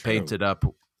 it's They true. painted up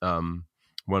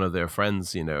one of their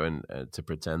friends, and to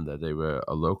pretend that they were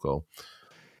a local.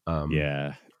 Um,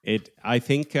 Yeah. It. I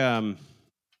think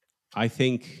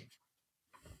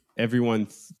everyone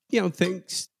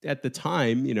thinks at the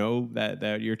time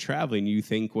that you're traveling, you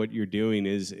think what you're doing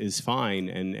is fine,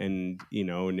 and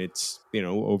it's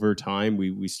over time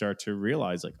we start to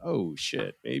realize like, oh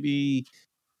shit, maybe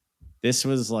this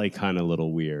was like kind of a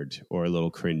little weird or a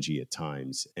little cringy at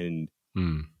times, and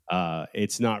hmm,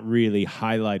 it's not really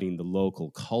highlighting the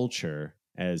local culture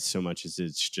as so much as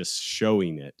it's just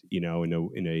showing it in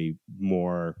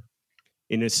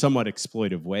a somewhat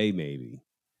exploitive way, maybe,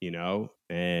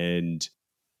 and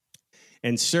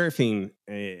surfing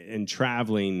and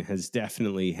traveling has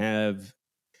definitely have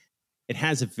it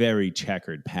has a very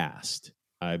checkered past.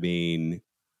 I mean,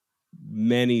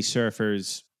 many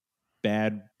surfers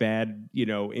bad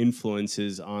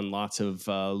influences on lots of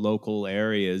local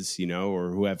areas,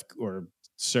 or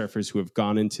surfers who have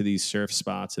gone into these surf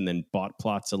spots and then bought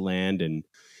plots of land and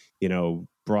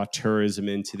brought tourism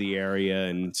into the area.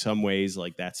 In some ways,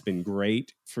 like, that's been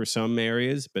great for some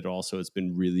areas, but also it's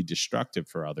been really destructive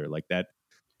for other, like that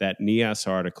Nias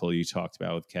article you talked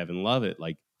about with Kevin Lovett.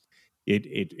 Like,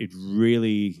 it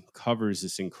really covers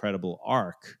this incredible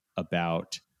arc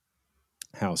about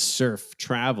how surf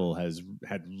travel has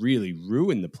had really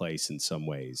ruined the place in some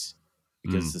ways, hmm.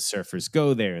 because the surfers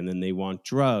go there and then they want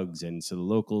drugs, and so the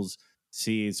locals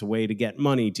see it's a way to get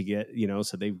money to get,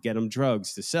 so they get them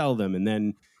drugs to sell them, and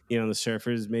then the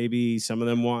surfers, maybe some of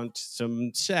them want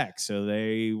some sex, so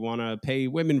they want to pay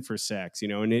women for sex,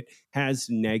 and it has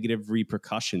negative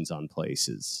repercussions on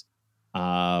places,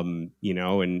 and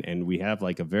we have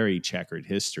like a very checkered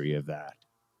history of that,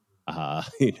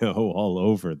 all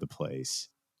over the place.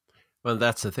 Well,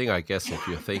 that's the thing, I guess. If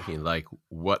you're thinking like,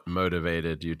 what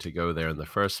motivated you to go there in the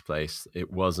first place,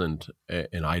 it wasn't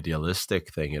an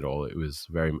idealistic thing at all. It was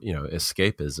very,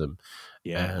 escapism,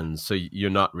 Yeah. and so you're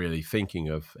not really thinking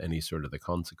of any sort of the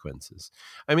consequences.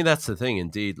 I mean, that's the thing,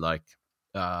 indeed. Like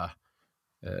uh,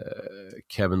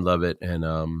 Kevin Lovett and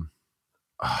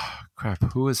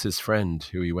crap, who was his friend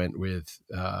who he went with?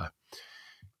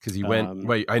 Because he went. Um,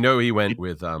 Wait, I know he went it,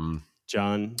 with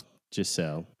John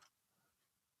Giselle,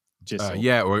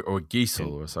 yeah, or Giesel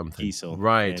and or something, Giesel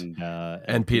right? and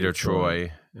And Peter Peter Troy.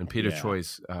 Troy, and Peter Yeah.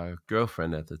 Troy's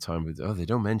girlfriend at the time was, they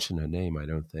don't mention her name, I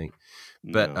don't think,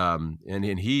 but No.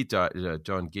 and he died.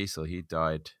 John Giesel, he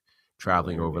died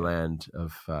traveling Malaria. overland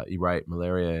of right,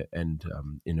 malaria, and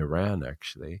in Iran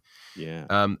actually. Yeah.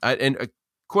 And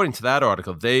according to that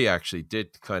article, they actually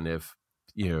did kind of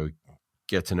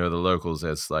get to know the locals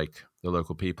as like the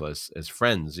local people as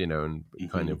friends, and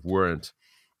kind Hmm. of weren't.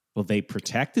 Well, they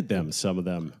protected them, some of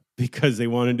them, because they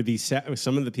wanted to be.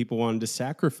 Some of the people wanted to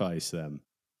sacrifice them.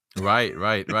 Right,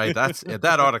 right, right.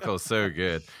 That article is so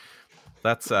good.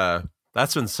 That's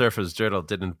that's when Surfers Journal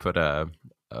didn't put a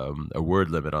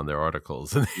word limit on their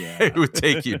articles, and it Yeah. would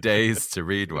take you days to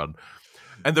read one.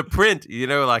 And the print,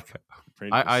 like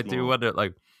Print was I do small. wonder,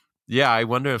 like, yeah, I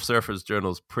wonder if Surfers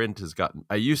Journal's print has gotten.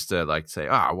 I used to like say,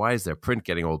 why is their print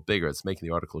getting all bigger? It's making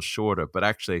the article shorter. But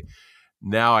actually,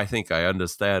 now I think I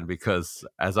understand, because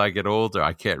as I get older,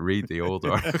 I can't read the old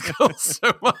articles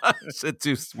so much; it's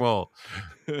too small.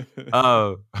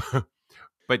 Oh,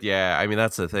 but yeah, I mean,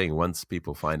 that's the thing. Once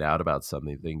people find out about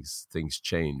something, things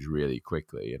change really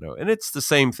quickly, And it's the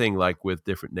same thing like with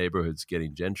different neighborhoods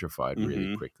getting gentrified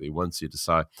really Hmm. quickly. Once you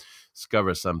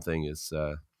discover something is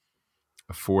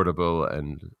affordable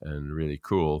and really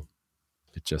cool,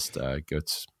 it just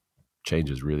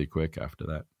changes really quick after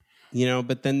that.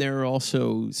 But then there are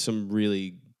also some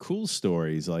really cool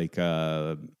stories. Like,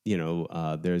 there's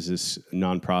this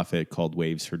nonprofit called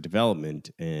Waves for Development,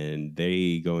 and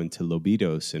they go into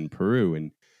Lobitos in Peru,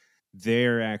 and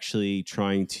they're actually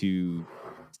trying to,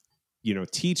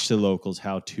 teach the locals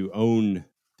how to own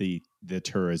the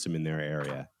tourism in their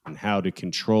area and how to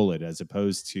control it, as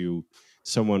opposed to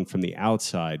someone from the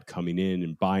outside coming in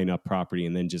and buying up property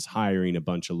and then just hiring a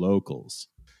bunch of locals,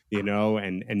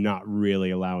 and not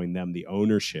really allowing them the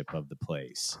ownership of the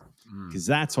place. Because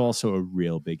that's also a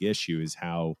real big issue, is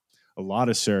how a lot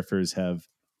of surfers have,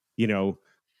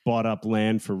 bought up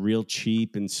land for real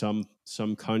cheap in some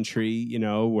country,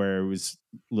 where it was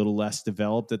a little less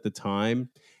developed at the time.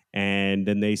 And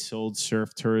then they sold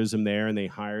surf tourism there and they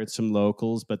hired some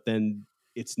locals, but then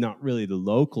it's not really the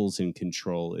locals in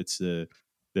control. It's the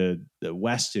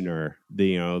Westerner,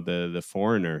 the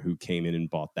foreigner who came in and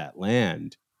bought that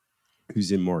land,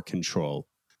 who's in more control.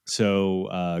 So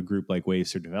a group like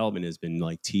Waves for Development has been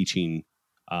like teaching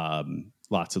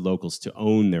lots of locals to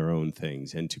own their own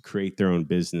things and to create their own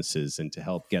businesses and to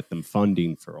help get them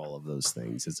funding for all of those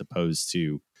things, as opposed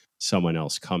to someone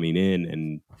else coming in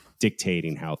and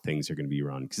dictating how things are going to be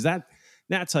run. Because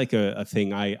that's like a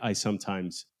thing I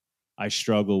sometimes I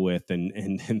struggle with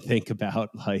and think about,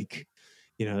 like,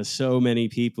 so many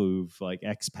people who've like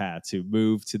expats who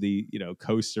moved to the,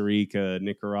 Costa Rica,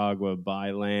 Nicaragua,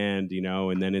 buy land,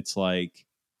 and then it's like,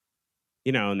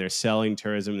 and they're selling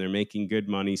tourism, they're making good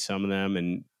money, some of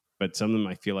them, but some of them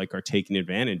I feel like are taking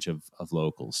advantage of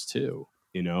locals too,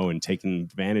 and taking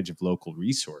advantage of local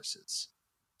resources.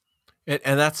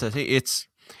 And that's the thing. It's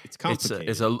complicated.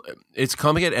 It's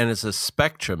complicated, and it's a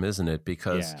spectrum, isn't it?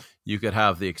 Because you could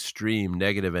have the extreme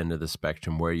negative end of the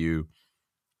spectrum where you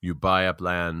buy up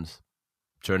land,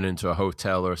 turn it into a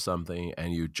hotel or something,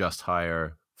 and you just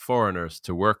hire foreigners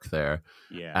to work there,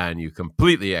 and you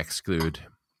completely exclude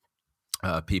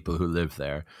people who live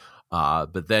there.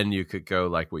 But then you could go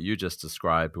like what you just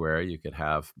described, where you could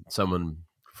have someone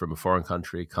from a foreign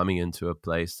country coming into a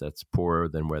place that's poorer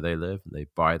than where they live, and they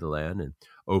buy the land and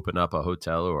open up a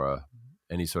hotel or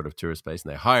any sort of tourist place,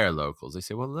 and they hire locals. They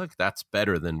say, well, look, that's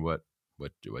better than what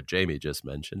Jamie just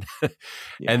mentioned.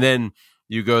 And then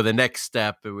you go the next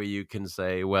step where you can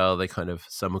say, well,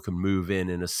 someone can move in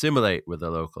and assimilate with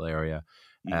the local area.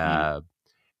 And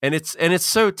it's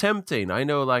so tempting. I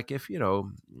know, like, if,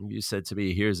 you said to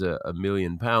me, here's £1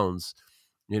 million,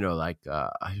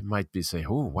 I might be saying,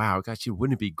 oh, wow, gosh,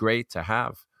 wouldn't it be great to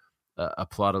have a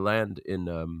plot of land in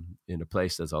a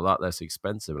place that's a lot less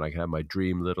expensive, and I can have my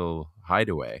dream little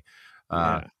hideaway.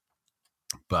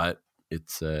 But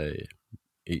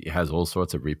it has all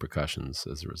sorts of repercussions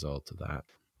as a result of that.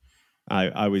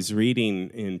 I was reading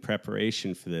in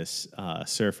preparation for this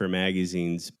Surfer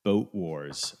Magazine's Boat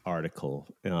Wars article.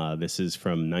 This is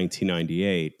from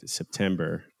 1998,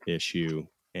 September issue.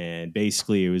 And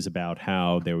basically it was about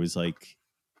how there was like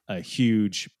a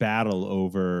huge battle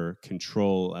over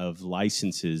control of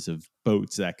licenses of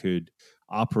boats that could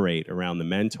operate around the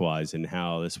Mentawais, and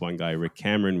how this one guy, Rick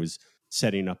Cameron, was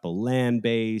setting up a land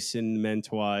base in the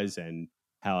Mentawais, and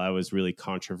how that was really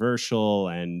controversial.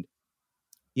 And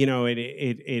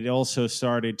it also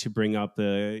started to bring up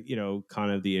the,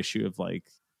 kind of the issue of like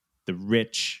the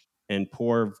rich and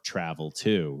poor travel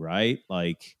too, right?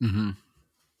 Like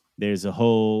there's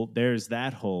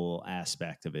that whole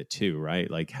aspect of it too,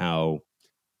 right? Like how,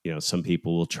 some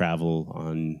people will travel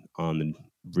on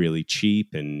really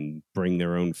cheap and bring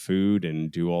their own food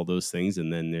and do all those things.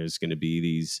 And then there's going to be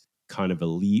these kind of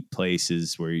elite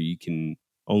places where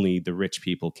only the rich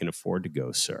people can afford to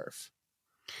go surf.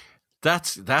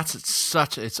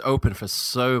 It's open for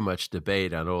so much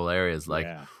debate on all areas, like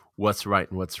what's right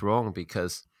and what's wrong,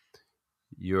 because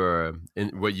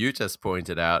what you just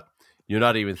pointed out, you're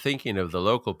not even thinking of the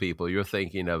local people. You're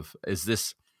thinking of,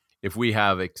 if we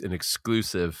have an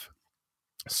exclusive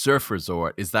surf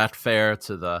resort, is that fair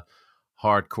to the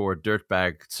hardcore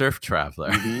dirtbag surf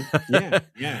traveler?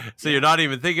 So you're not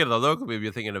even thinking of the local people,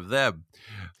 you're thinking of them.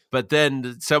 But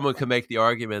then someone can make the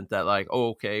argument that, like,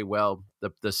 oh, okay, well,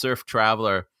 the surf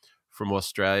traveler from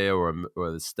Australia or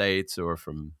the States or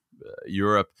from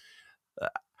Europe,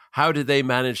 how did they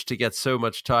manage to get so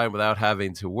much time without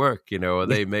having to work? Or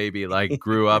they maybe like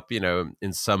grew up, in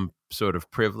some sort of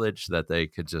privilege that they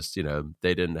could just,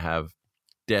 they didn't have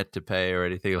debt to pay or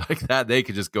anything like that. They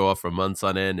could just go off for months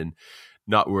on end and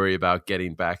not worry about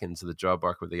getting back into the job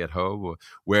market when they get home.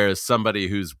 Whereas somebody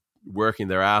who's working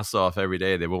their ass off every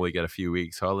day, they've only got a few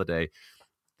weeks holiday,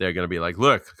 they're going to be like,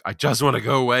 look, I just want to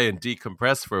go away and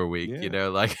decompress for a week,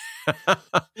 like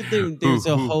there's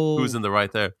who's in the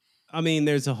right there? I mean,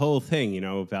 there's a whole thing,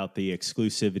 about the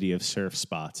exclusivity of surf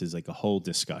spots is like a whole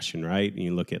discussion, right? And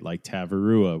you look at like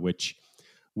Tavarua, which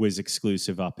was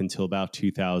exclusive up until about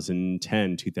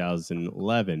 2010,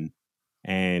 2011.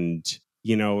 And,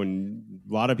 and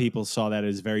a lot of people saw that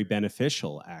as very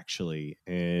beneficial, actually,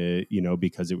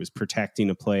 because it was protecting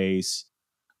a place.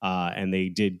 And they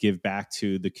did give back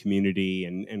to the community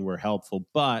and were helpful.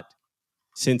 But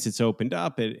since it's opened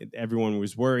up, everyone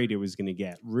was worried it was going to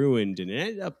get ruined, and it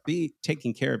ended up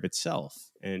taking care of itself.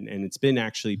 And it's been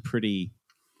actually pretty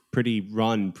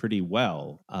run pretty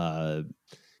well.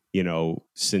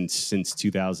 Since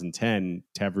 2010,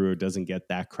 Tavarua doesn't get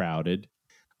that crowded.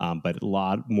 But a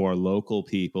lot more local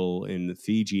people in the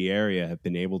Fiji area have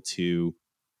been able to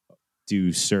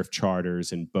do surf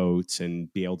charters and boats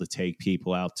and be able to take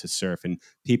people out to surf. And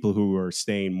people who are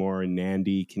staying more in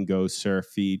Nandi can go surf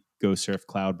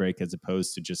Cloudbreak as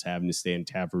opposed to just having to stay in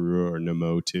Tavarua or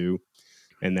Namotu.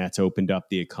 And that's opened up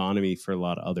the economy for a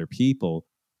lot of other people.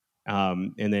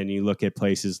 And then you look at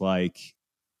places like,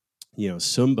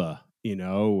 Sumba,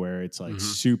 where it's like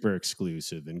super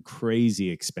exclusive and crazy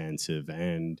expensive.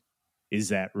 And is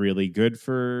that really good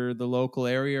for the local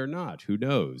area or not? Who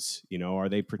knows? Are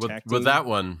they protecting? With that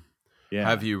one, yeah.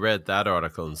 Have you read that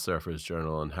article in Surfers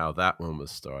Journal and how that one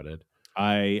was started?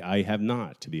 I have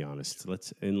not, to be honest.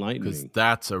 Let's enlighten me. Because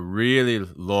that's a really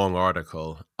long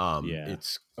article. Yeah.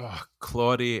 It's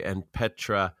Claudia and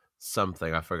Petra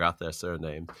something. I forgot their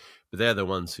surname. But they're the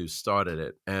ones who started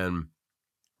it. And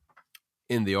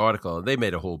in the article, they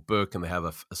made a whole book, and they have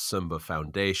a Sumba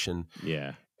Foundation.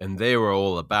 Yeah. And they were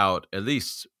all about, at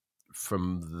least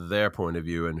from their point of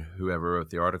view, and whoever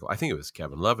wrote the article, I think it was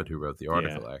Kevin Lovett who wrote the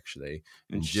article, actually.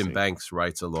 And Jim Banks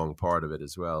writes a long part of it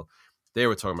as well. They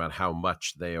were talking about how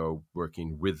much they are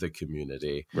working with the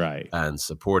community, right, and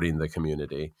supporting the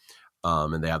community.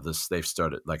 And they've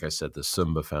started, like I said, the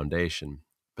Sumba Foundation.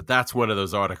 But that's one of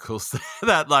those articles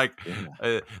that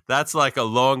that's like a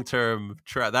long-term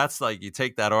that's like you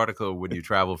take that article when you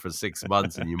travel for 6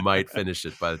 months and you might finish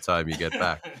it by the time you get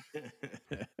back.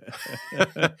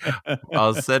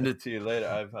 I'll send it to you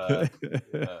later.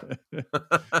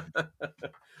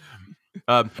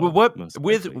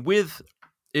 With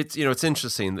it's it's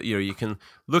interesting that you can,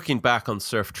 looking back on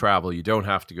surf travel, you don't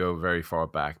have to go very far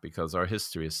back because our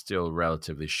history is still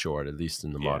relatively short, at least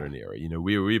in the modern era.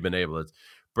 We've been able to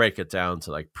break it down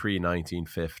to like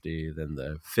pre-1950, then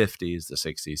the 50s, the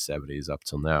 60s, 70s, up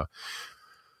till now.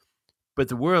 But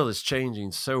the world is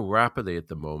changing so rapidly at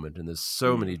the moment, and there's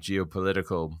so many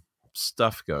geopolitical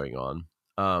stuff going on.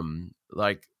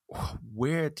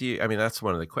 Where do you, that's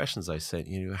one of the questions I sent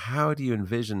you. How do you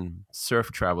envision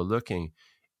surf travel looking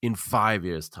in 5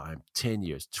 years' time, 10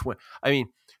 years, 20?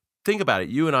 Think about it.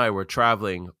 You and I were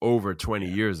traveling over 20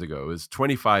 years ago. It was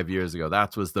 25 years ago.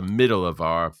 That was the middle of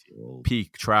our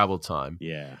peak travel time.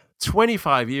 Yeah.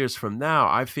 25 years from now,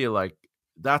 I feel like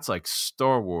that's like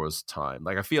Star Wars time.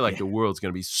 Like, I feel like the world's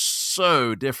going to be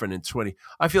so different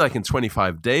I feel like in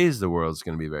 25 days, the world's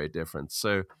going to be very different.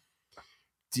 So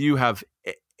do you have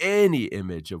any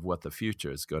image of what the future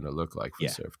is going to look like for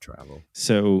surf travel?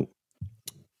 So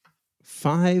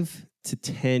 5 to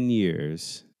 10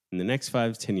 years... In the next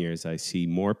 5 to 10 years, I see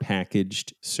more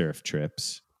packaged surf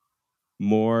trips,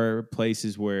 more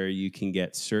places where you can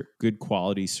get good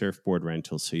quality surfboard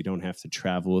rentals so you don't have to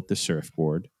travel with the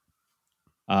surfboard.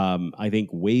 I think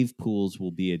wave pools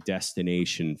will be a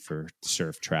destination for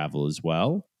surf travel as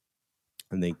well.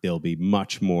 I think there'll be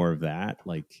much more of that.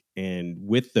 And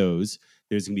with those,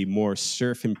 there's going to be more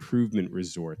surf improvement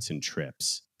resorts and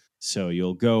trips. So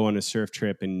you'll go on a surf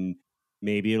trip and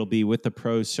maybe it'll be with the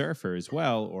pro surfer as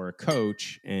well, or a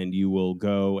coach, and you will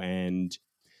go and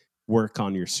work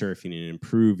on your surfing and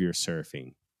improve your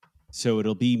surfing. So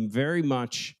it'll be very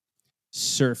much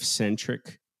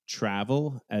surf-centric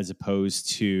travel as opposed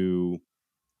to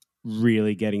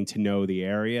really getting to know the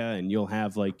area. And you'll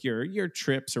have like your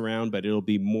trips around, but it'll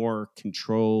be more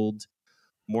controlled,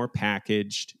 more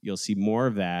packaged. You'll see more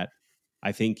of that.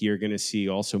 I think you're going to see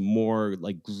also more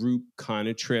like group kind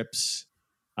of trips.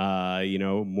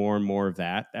 More and more of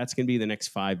that. That's going to be the next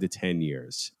 5 to 10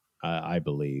 years, I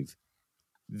believe.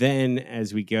 Then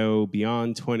as we go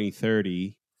beyond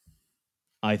 2030,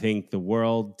 I think the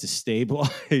world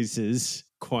destabilizes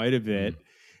quite a bit.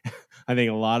 I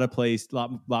think a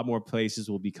lot more places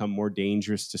will become more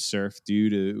dangerous to surf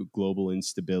due to global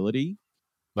instability.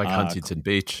 Like Huntington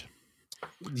Beach.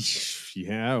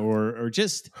 Yeah, or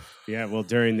just well,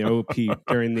 during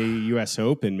the US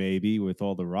Open, maybe, with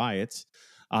all the riots.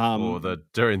 Or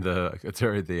during the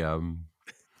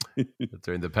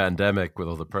pandemic with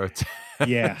all the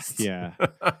protests. Yeah.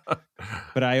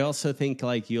 But I also think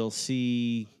like you'll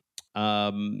see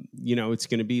It's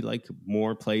going to be like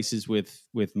more places with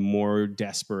more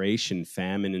desperation,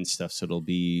 famine and stuff. So it'll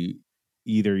be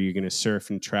either you're going to surf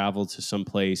and travel to some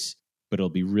place, but it'll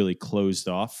be really closed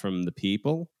off from the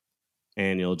people,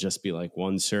 and it'll just be like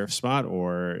one surf spot,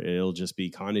 or it'll just be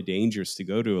kind of dangerous to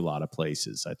go to a lot of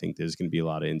places. I think there's going to be a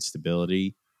lot of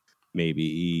instability.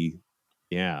 Maybe,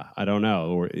 yeah, I don't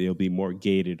know, or it'll be more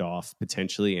gated off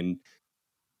potentially, and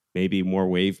maybe more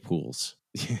wave pools.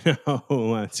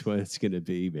 That's what it's going to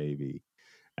be, maybe.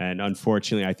 And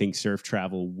unfortunately, I think surf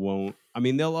travel won't. I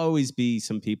mean, there'll always be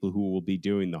some people who will be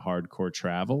doing the hardcore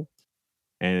travel,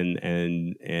 and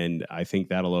I think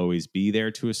that'll always be there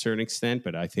to a certain extent.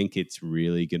 But I think it's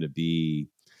really going to be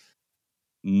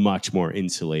much more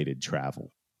insulated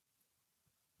travel.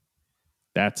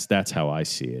 That's how I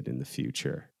see it in the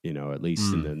future. At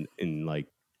least in like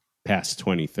past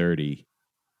 2030.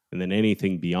 And then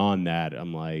anything beyond that,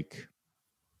 I'm like,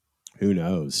 who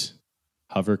knows?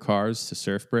 Hover cars to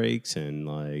surf breaks and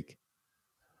like.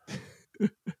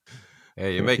 Yeah,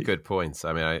 you make good points.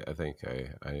 I mean, I think I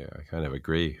kind of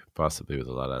agree possibly with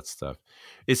a lot of that stuff.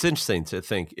 It's interesting to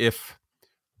think if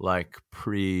like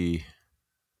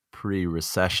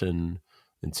pre-recession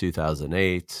in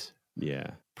 2008,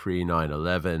 Yeah. pre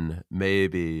 9/11,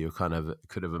 maybe you kind of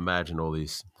could have imagined all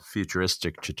these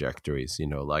futuristic trajectories,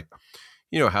 like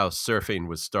how surfing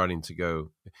was starting to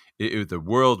go, the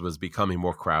world was becoming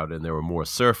more crowded and there were more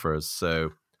surfers.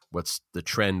 So the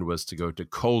trend was to go to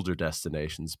colder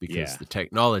destinations because the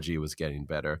technology was getting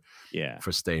better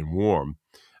for staying warm,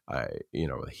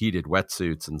 heated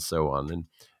wetsuits and so on.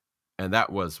 And that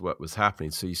was what was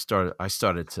happening. So I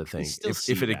started to think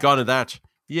if it had gone to that,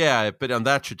 but on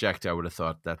that trajectory, I would have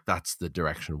thought that that's the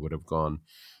direction it would have gone.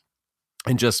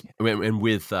 And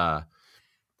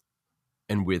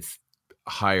with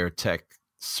higher tech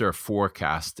surf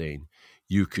forecasting,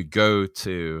 you could go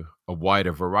to a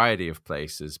wider variety of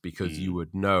places because you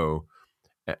would know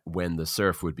when the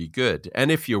surf would be good. And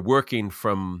if you're working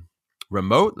from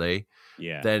remotely,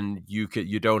 then you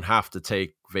don't have to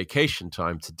take vacation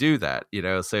time to do that.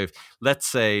 So let's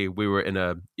say we were in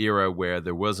an era where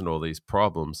there wasn't all these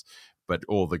problems, but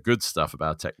all the good stuff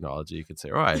about technology, you could say,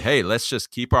 all right, hey, let's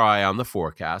just keep our eye on the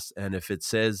forecast. And if it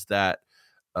says that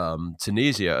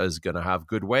Tunisia is going to have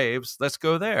good waves, let's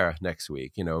go there next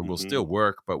week, and we'll still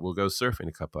work, but we'll go surfing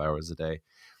a couple hours a day.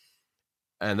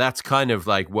 And that's kind of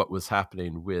like what was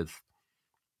happening with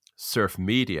surf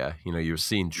media. You're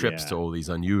seeing trips to all these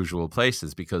unusual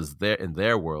places because in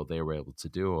their world, they were able to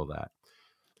do all that.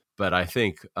 But I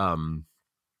think in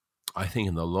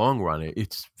the long run,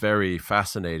 it's very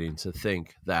fascinating to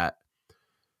think that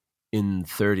in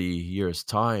 30 years'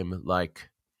 time, like,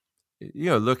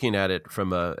 looking at it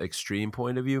from a extreme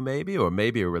point of view, maybe a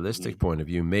realistic point of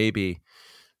view, maybe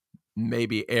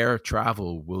air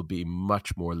travel will be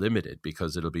much more limited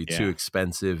because it'll be too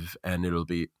expensive and it'll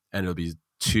be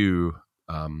too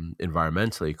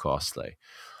environmentally costly.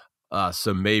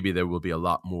 So maybe there will be a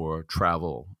lot more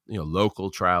travel, local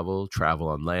travel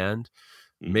on land.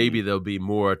 Maybe there'll be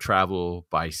more travel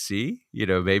by sea.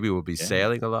 Maybe we'll be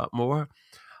sailing a lot more.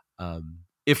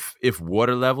 If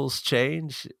water levels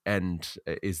change, and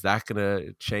is that going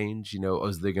to change?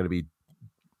 Is there going to be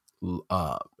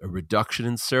a reduction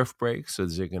in surf breaks? So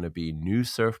is there going to be new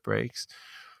surf breaks?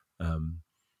 I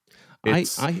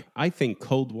think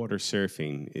cold water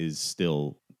surfing is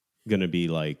still going to be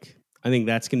like, I think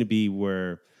that's going to be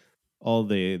where all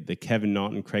the Kevin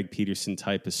Naughton, Craig Peterson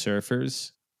type of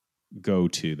surfers go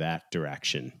to that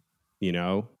direction.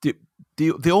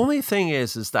 The only thing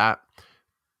is that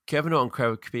Kevin Naughton and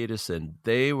Craig Peterson,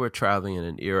 they were traveling in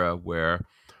an era where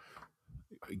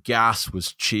gas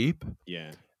was cheap.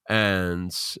 Yeah.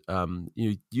 And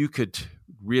you could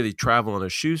really travel on a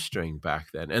shoestring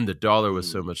back then, and the dollar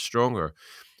was so much stronger.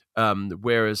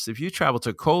 Whereas if you travel to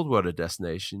a cold water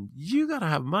destination, you got to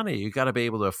have money. You got to be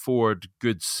able to afford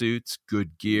good suits,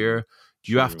 good gear.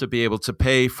 You have to be able to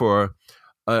pay for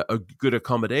a good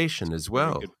accommodation as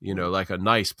well. Like a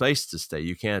nice place to stay.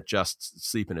 You can't just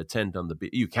sleep in a tent on the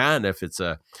beach. You can if it's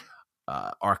a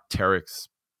Arc'teryx,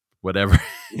 whatever.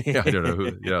 I don't know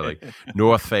who, like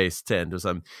North Face tent or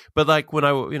something. But like when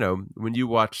you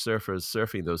watch surfers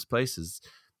surfing those places,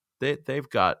 they've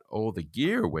got all the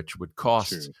gear, which would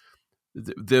cost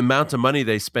the amount of money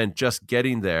they spent just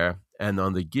getting there and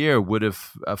on the gear would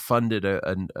have funded a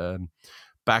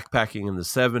backpacking in the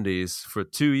 70s for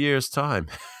 2 years' time.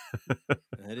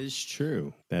 That is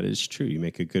true. You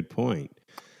make a good point.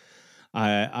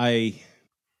 I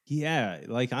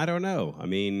don't know. I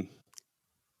mean,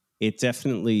 it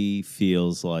definitely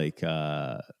feels like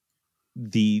it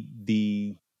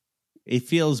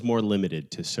feels more limited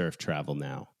to surf travel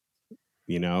now.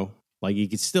 you know? Like you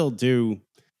could still do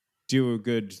a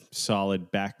good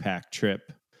solid backpack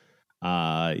trip,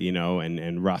 you know,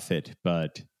 and rough it,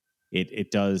 but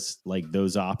it does, like,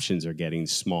 those options are getting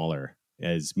smaller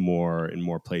as more and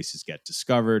more places get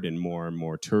discovered and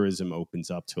more tourism opens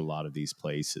up to a lot of these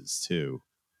places too.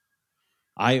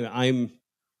 I'm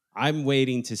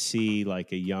waiting to see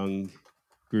like a young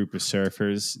group of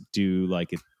surfers do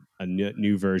like a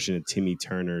new version of Timmy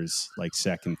Turner's like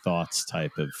Second Thoughts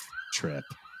type of trip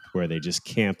where they just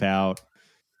camp out,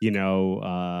 you know,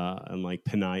 on like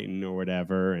Peniton or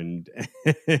whatever, and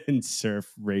and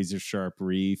surf Razor Sharp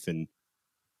Reef and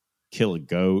kill a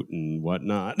goat and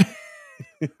whatnot.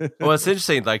 Well, it's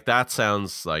interesting. Like that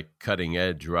sounds like cutting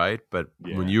edge, right? But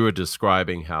when Yeah. you were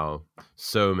describing how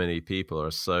so many people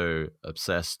are so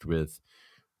obsessed with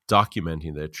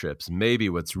documenting their trips, maybe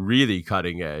what's really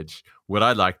cutting edge, what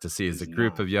I'd like to see is Is a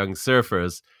group not. of young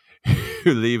surfers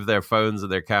who leave their phones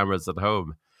and their cameras at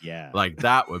home. Yeah. Like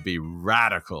that would be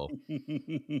radical.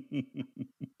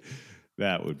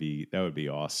 That would be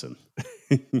awesome.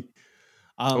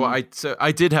 Well,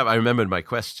 I remembered my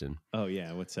question. Oh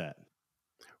yeah, what's that?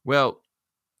 Well,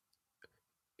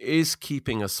 is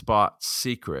keeping a spot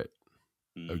secret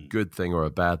a Mm. good thing or a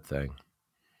bad thing?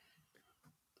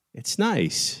 It's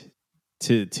nice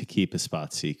to keep a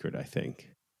spot secret, I think.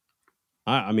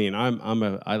 I mean, I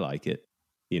like it,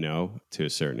 you know, to a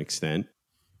certain extent.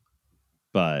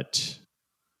 But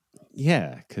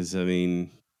yeah, cuz I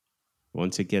mean,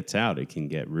 once it gets out, it can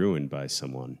get ruined by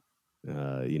someone.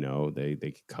 You know, they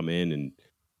can come in and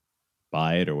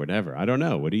buy it or whatever. I don't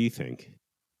know. What do you think?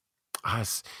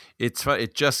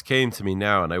 It just came to me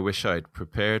now, and I wish I'd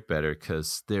prepared better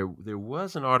because there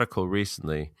was an article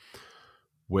recently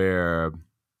where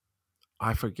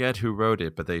I forget who wrote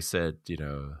it, but they said, you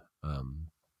know,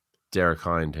 Derek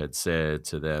Hind had said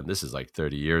to them, this is like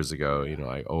 30 years ago, you know,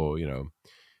 like, oh, you know,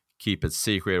 keep it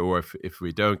secret, or if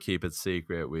we don't keep it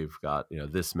secret, we've got, you know,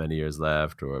 this many years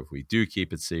left, or if we do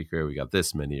keep it secret, we got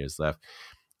this many years left.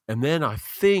 And then I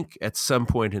think at some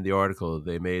point in the article,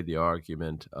 they made the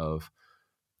argument of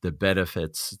the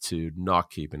benefits to not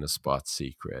keeping a spot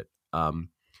secret. And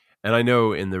I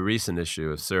know in the recent issue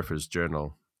of Surfer's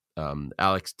Journal,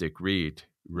 Alex Dick Reed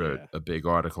wrote Yeah. a big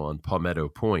article on Palmetto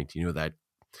Point, you know,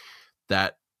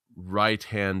 that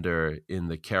right-hander in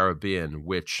the Caribbean,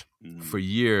 which for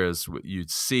years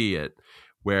you'd see it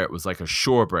where it was like a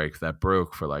shore break that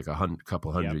broke for like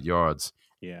couple hundred yards.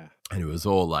 Yeah. And it was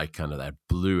all like kind of that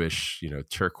bluish, you know,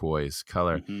 turquoise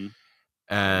color. Mm-hmm.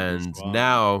 And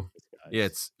now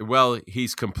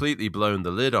he's completely blown the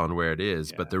lid on where it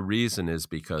is, but the reason is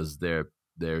because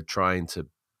they're trying to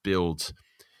build,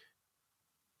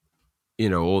 you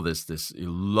know, all this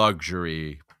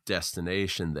luxury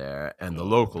destination there, and the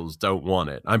locals don't want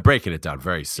it. I'm breaking it down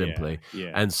very simply.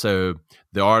 Yeah. And so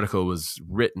the article was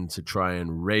written to try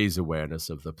and raise awareness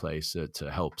of the place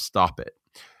to help stop it.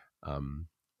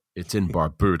 It's in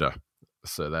Barbuda,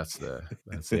 so that's the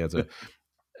answer.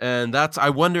 And I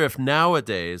wonder if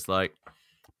nowadays, like,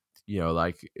 you know,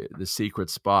 like the secret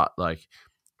spot, like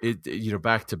it, you know,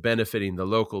 back to benefiting the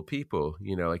local people,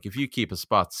 you know, like if you keep a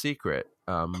spot secret,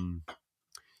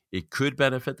 it could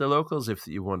benefit the locals if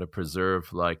you want to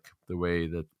preserve like the way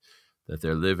that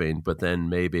they're living, but then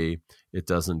maybe it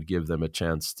doesn't give them a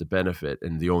chance to benefit.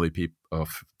 And the only people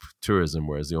of tourism,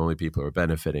 whereas the only people who are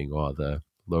benefiting are the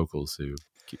locals who,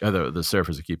 the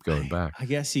surfers who keep going back. I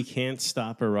guess you can't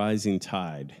stop a rising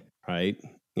tide, right?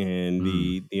 And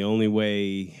the only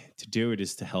way to do it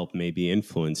is to help maybe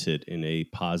influence it in a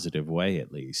positive way,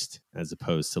 at least, as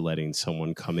opposed to letting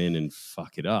someone come in and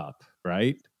fuck it up,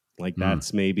 right? Like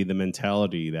that's maybe the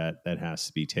mentality that has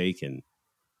to be taken.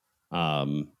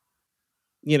 You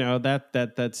know,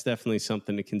 that's definitely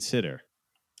something to consider.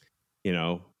 You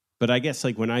know, but I guess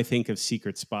like when I think of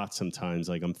secret spots, sometimes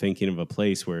like I'm thinking of a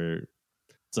place where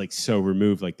it's like so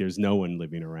removed, like there's no one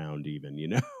living around even, you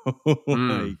know?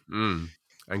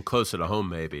 And closer to home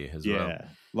maybe as well. Yeah.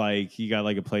 Like you got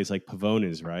like a place like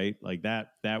Pavones, right? Like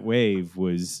that wave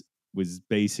was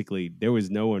basically, there was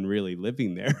no one really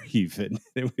living there even.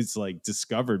 It was like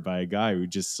discovered by a guy who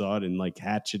just saw it and like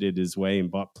hatcheted his way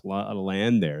and bought a plot of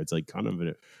land there. It's like kind of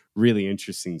a really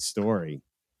interesting story.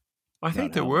 I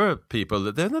think there were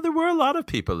a lot of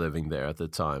people living there at the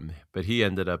time, but he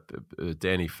ended up,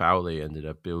 Danny Fowley ended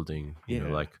up building, you know,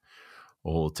 like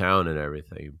a whole town and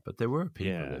everything. But there were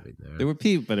people living there. There were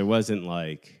people, but it wasn't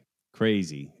like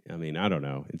crazy. I mean, I don't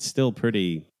know. It's still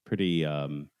pretty,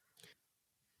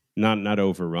 not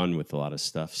overrun with a lot of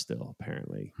stuff still,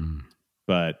 apparently.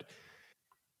 But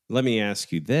let me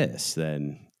ask you this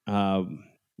then.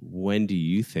 When do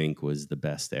you think was the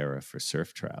best era for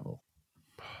surf travel?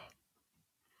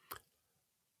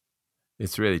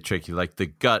 It's really tricky. Like the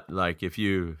gut, like if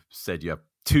you said you have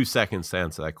 2 seconds to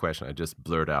answer that question, I just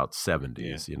blurt out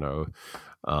 70s,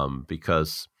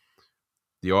 because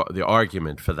the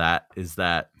argument for that is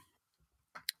that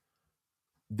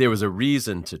there was a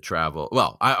reason to travel.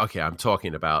 Well, I'm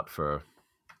talking about for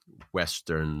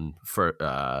Western, for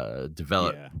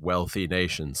developed, wealthy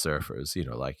nation surfers,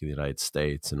 like the United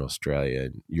States and Australia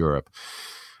and Europe,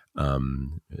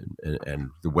 and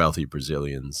the wealthy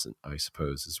Brazilians, I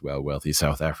suppose, as well, wealthy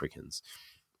South Africans.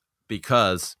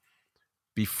 Because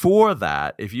before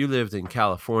that, if you lived in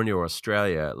California or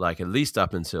Australia, like at least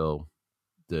up until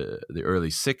the early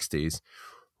 60s,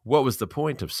 what was the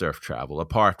point of surf travel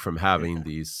apart from having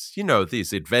these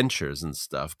adventures and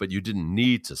stuff? But you didn't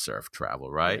need to surf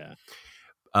travel, right?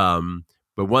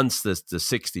 But once the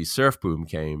 60s surf boom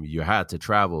came, you had to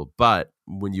travel. But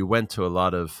when you went to a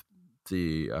lot of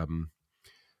the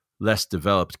less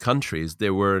developed countries,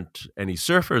 there weren't any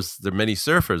surfers. There are many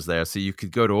surfers there, so you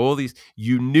could go to all these.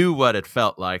 You knew what it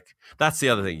felt like. That's the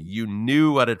other thing. You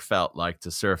knew what it felt like to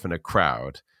surf in a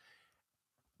crowd,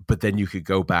 but then you could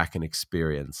go back and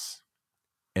experience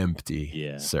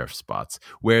empty surf spots.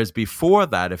 Whereas before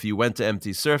that, if you went to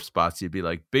empty surf spots, you'd be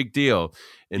like, big deal.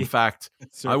 In fact,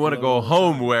 I want to go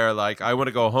home where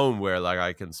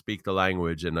I can speak the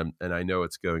language and I know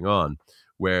what's going on.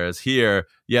 Whereas here,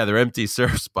 they're empty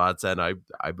surf spots, and I'm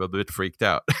a bit freaked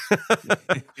out.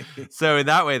 So in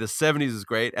that way, the 70s is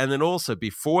great. And then also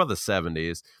before the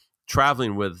 70s,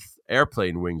 traveling with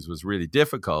airplane wings was really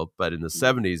difficult. But in the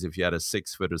 70s, if you had a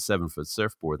 6-foot or 7-foot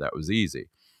surfboard, that was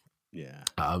easy. Yeah.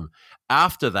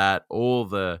 After that,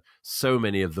 so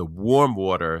many of the warm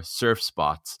water surf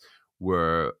spots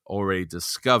were already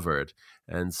discovered.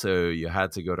 And so you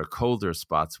had to go to colder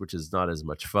spots, which is not as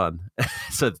much fun.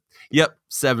 So,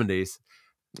 70s.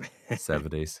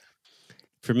 70s.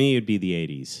 For me, it'd be the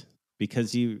 80s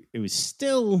because it was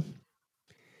still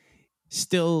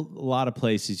a lot of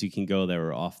places you can go that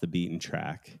were off the beaten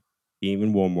track,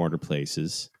 even warm water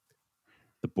places.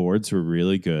 The boards were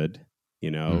really good.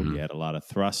 You had a lot of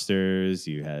thrusters,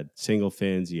 you had single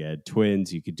fins, you had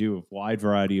twins, you could do a wide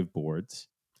variety of boards.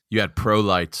 You had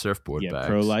Pro-Lite surfboard bags.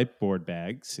 Pro-Lite board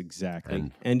bags,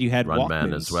 exactly. And you had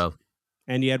Runman Walkmans as well.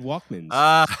 And you had Walkmans.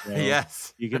 So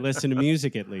yes. You could listen to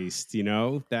music at least,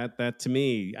 that to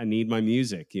me, I need my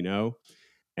music, and,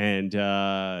 and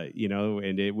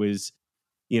it was,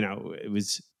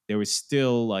 there was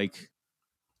still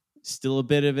a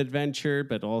bit of adventure,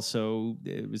 but also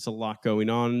it was a lot going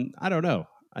on. I don't know.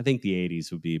 I think the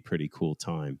 80s would be a pretty cool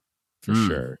time for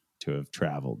sure to have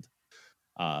traveled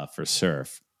for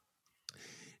surf.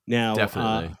 Now,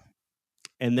 definitely.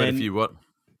 And then, but if you want,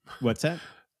 what's that?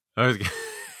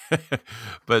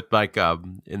 But like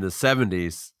in the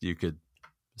 70s, you could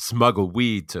smuggle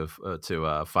weed to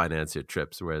finance your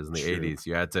trips, whereas in the 80s,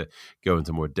 you had to go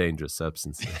into more dangerous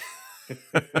substances.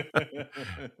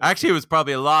 Actually, it was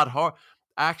probably a lot hard.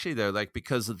 Actually, though, like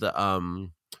because of the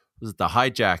was it the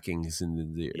hijackings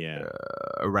in the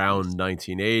around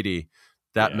 1980,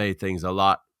 that made things a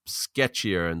lot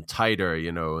sketchier and tighter,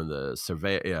 and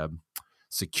the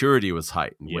security was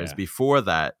heightened. Whereas before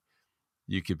that,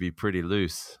 you could be pretty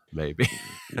loose, maybe.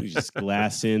 You just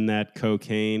glass in that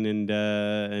cocaine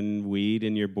and weed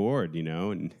in your board,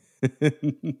 and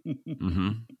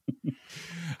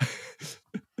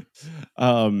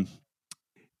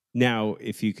now,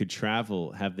 if you could have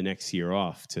the next year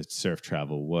off to surf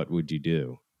travel, what would you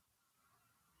do?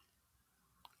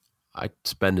 I'd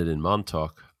spend it in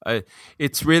Montauk.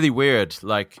 It's really weird.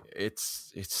 Like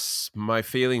it's my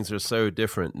feelings are so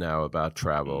different now about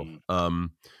travel.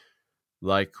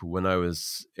 Like when I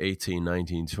was 18,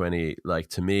 19, 20, like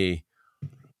to me,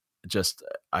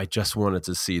 I just wanted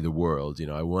to see the world.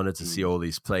 I wanted to see all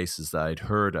these places that I'd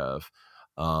heard of.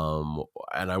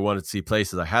 And I wanted to see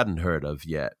places I hadn't heard of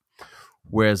yet.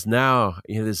 Whereas now,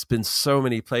 there's been so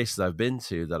many places I've been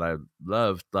to that I've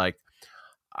loved. Like,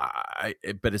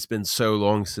 but it's been so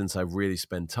long since I've really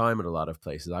spent time at a lot of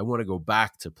places. I want to go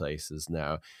back to places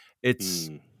now. It's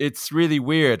really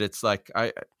weird. It's like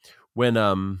I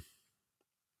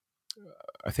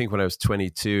think when I was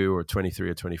 22 or 23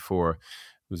 or 24,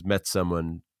 met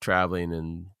someone traveling,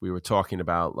 and we were talking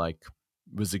about like,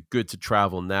 was it good to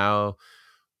travel now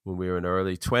when we were in our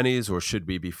early 20s, or should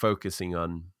we be focusing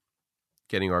on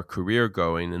getting our career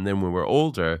going? And then when we're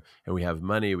older and we have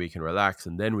money, we can relax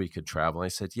and then we could travel. I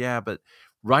said, yeah, but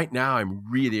right now I'm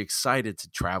really excited to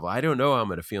travel. I don't know how I'm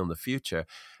going to feel in the future.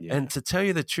 Yeah. And to tell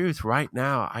you the truth, right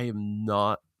now, I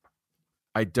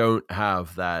don't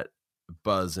have that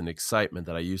buzz and excitement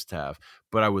that I used to have,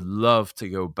 but I would love to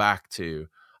go back to,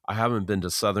 I haven't been to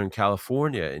Southern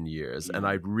California in years, and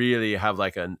I really have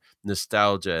like a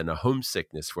nostalgia and a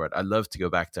homesickness for it. I'd love to go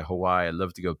back to Hawaii. I'd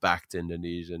love to go back to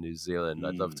Indonesia, New Zealand.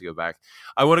 I'd love to go back.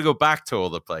 I want to go back to all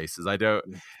the places. I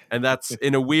don't, and that's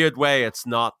in a weird way. It's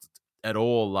not at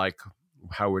all like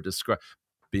how we're describing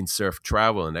being surf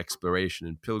travel and exploration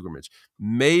and pilgrimage.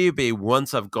 Maybe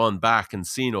once I've gone back and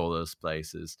seen all those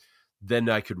places, then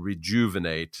I could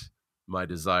rejuvenate my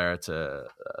desire to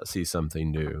see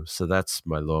something new. So that's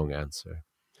my long answer.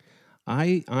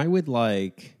 I would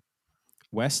like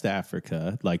West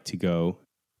Africa. I'd like to go.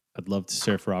 I'd love to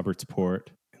surf Roberts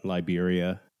Port in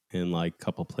Liberia and like a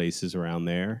couple places around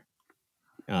there.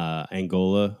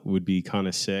 Angola would be kind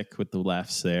of sick with the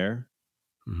lefts there.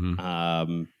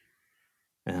 And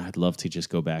I'd love to just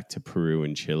go back to Peru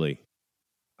and Chile.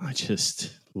 I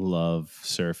just love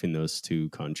surfing those two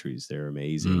countries. They're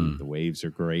amazing. The waves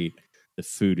are great. The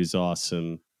food is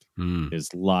awesome.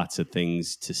 There's lots of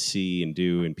things to see and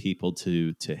do and people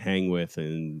to hang with,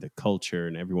 and the culture,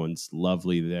 and everyone's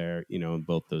lovely there, in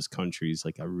both those countries.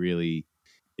 Like I really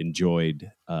enjoyed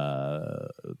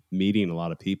meeting a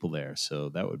lot of people there. So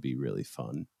that would be really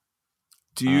fun.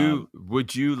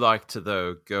 Would you like to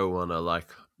though go on a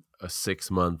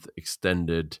 6-month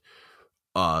extended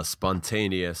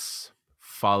spontaneous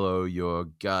follow your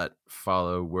gut,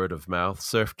 follow word of mouth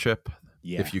surf trip?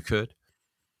 If you could?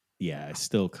 Yeah, I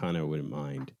still kind of wouldn't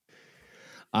mind.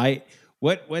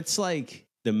 What's like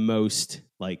the most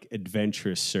like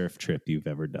adventurous surf trip you've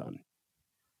ever done?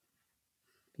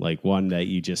 Like one that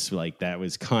you just like that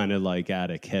was kind of like out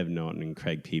of Kev Norton and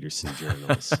Craig Peterson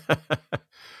journals.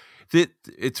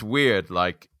 It's weird,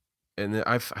 like, and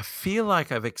I feel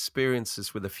like I've experienced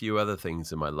this with a few other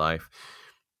things in my life,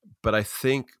 but I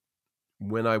think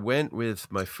when I went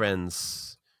with my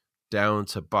friends down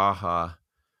to Baja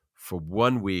for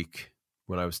 1 week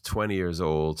when I was 20 years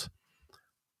old,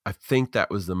 I think that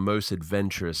was the most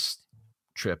adventurous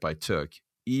trip I took,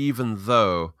 even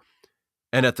though,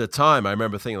 and at the time I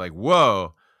remember thinking like,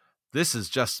 whoa, this is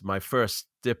just my first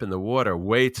dip in the water.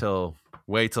 Wait till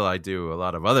I do a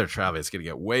lot of other travel. It's going to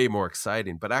get way more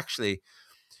exciting. But actually,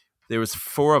 there was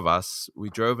 4 of us. We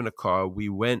drove in a car. We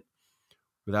went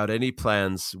without any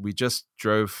plans. We just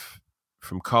drove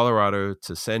from Colorado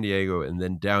to San Diego and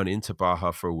then down into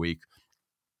Baja for a week.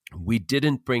 We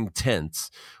didn't bring tents.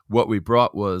 What we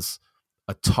brought was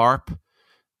a tarp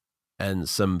and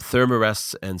some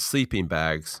thermarests and sleeping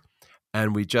bags.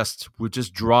 And we would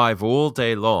just drive all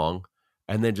day long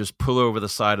and then just pull over the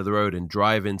side of the road and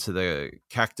drive into the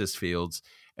cactus fields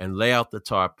and lay out the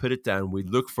tarp, put it down. We'd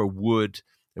look for wood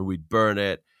and we'd burn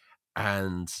it.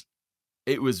 And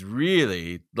it was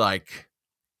really like,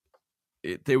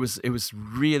 it was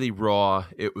really raw.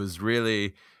 It was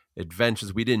really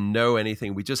adventures. We didn't know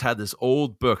anything. We just had this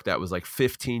old book that was like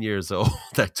 15 years old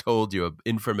that told you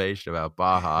information about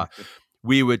Baja.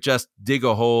 We would just dig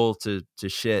a hole to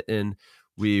shit in.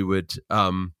 We would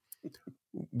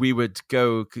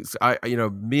go, cause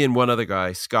me and one other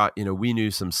guy, Scott, we knew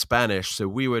some Spanish. So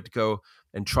we would go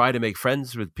and try to make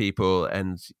friends with people.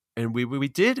 And we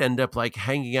did end up like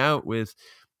hanging out with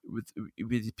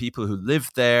people who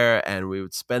lived there, and we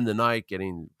would spend the night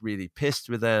getting really pissed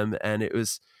with them. And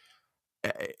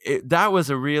that was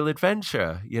a real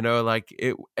adventure,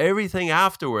 everything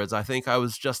afterwards. I think I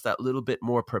was just that little bit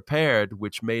more prepared,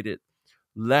 which made it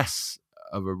less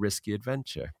of a risky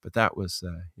adventure. But that was,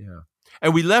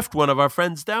 And we left one of our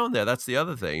friends down there. That's the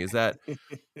other thing, is that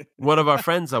one of our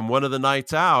friends on one of the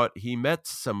nights out, he met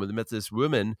this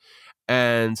woman,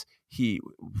 and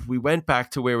we went back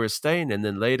to where we were staying. And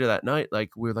then later that night,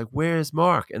 we were like, where's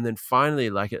Mark? And then finally,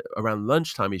 around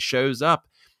lunchtime, he shows up.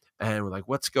 And we're like,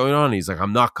 what's going on? He's like,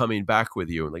 I'm not coming back with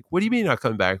you. And like, what do you mean not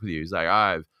coming back with you? He's like,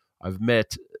 I've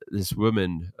met this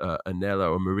woman, Anela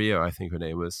or Maria, I think her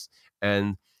name was.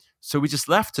 And so we just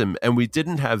left him, and we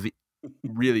didn't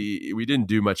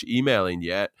do much emailing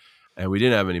yet. And we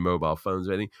didn't have any mobile phones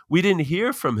or anything. We didn't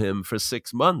hear from him for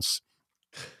 6 months.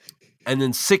 And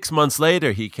then 6 months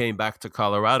later, he came back to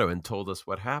Colorado and told us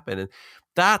what happened. And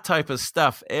that type of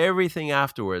stuff, everything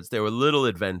afterwards, there were little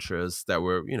adventures that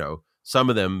were,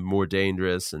 some of them more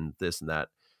dangerous and this and that.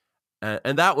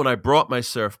 And that one, I brought my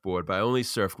surfboard, but I only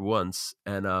surfed once.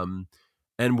 And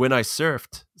when I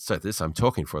surfed, so this, I'm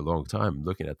talking for a long time,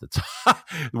 looking at the time.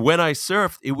 When I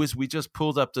surfed, we just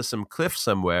pulled up to some cliff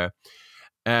somewhere,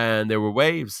 and there were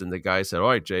waves. And the guy said, all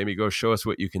right, Jamie, go show us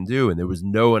what you can do. And there was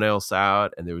no one else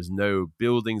out, and there was no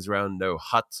buildings around, no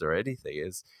huts or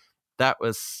anything. That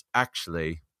was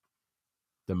actually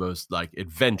the most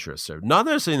adventurous, or not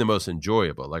necessarily the most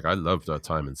enjoyable. I loved our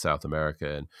time in South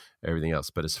America and everything else,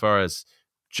 but as far as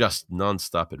just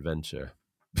nonstop adventure,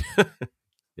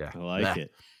 Yeah. I like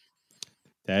it.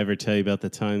 Did I ever tell you about the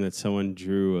time that someone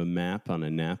drew a map on a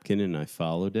napkin and I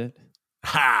followed it?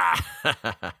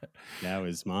 Ha! That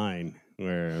was mine,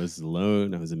 where I was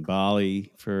alone. I was in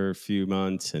Bali for a few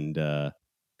months, and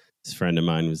this friend of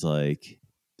mine was like,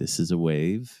 "This is a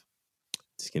wave.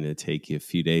 It's going to take you a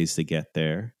few days to get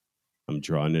there. I'm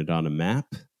drawing it on a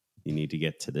map. You need to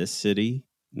get to this city,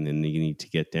 and then you need to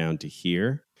get down to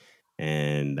here.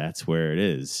 And that's where it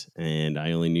is." And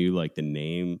I only knew like the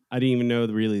name. I didn't even know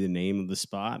really the name of the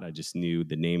spot. I just knew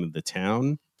the name of the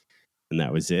town, and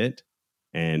that was it.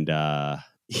 And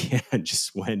yeah, I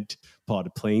just went, bought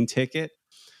a plane ticket,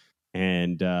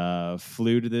 and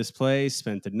flew to this place.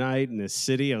 Spent the night in this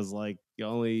city. I was like the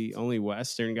only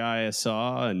Western guy I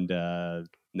saw, and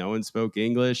no one spoke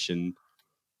English. And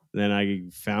then I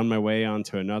found my way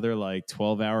onto another like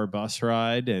 12-hour bus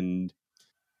ride, and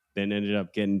then ended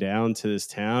up getting down to this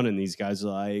town. And these guys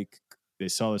are like, they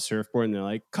saw the surfboard and they're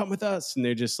like, "Come with us." And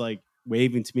they're just like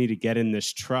waving to me to get in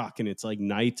this truck. And it's like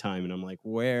nighttime. And I'm like,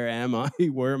 where am I?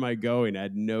 Where am I going? I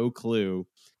had no clue.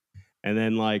 And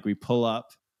then like we pull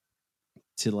up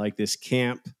to like this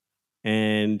camp,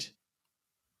 and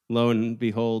lo and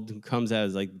behold, who comes out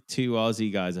is like two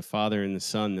Aussie guys, a father and the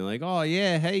son. They're like, "Oh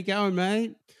yeah, how you going,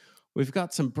 mate? We've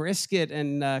got some brisket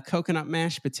and coconut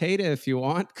mashed potato if you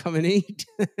want. Come and eat."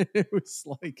 It was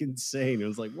like insane. It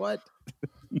was like, what?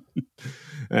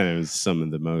 And it was some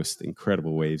of the most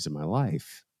incredible waves of my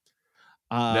life.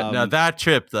 Now that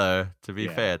trip, though, to be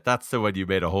yeah. fair, that's the one you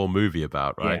made a whole movie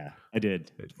about, right? Yeah, I did.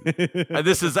 And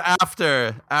this is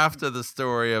after the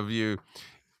story of you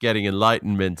getting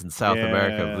enlightenment in South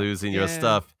America, of losing your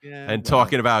stuff, and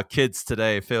talking about kids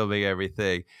today filming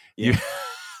everything. Yeah. You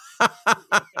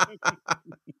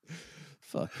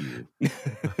Fuck you.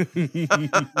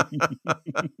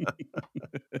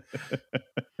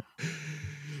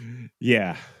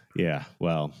 Yeah.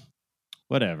 Well,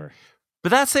 whatever. But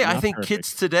that's it. I Not think perfect.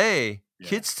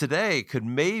 kids today could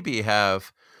maybe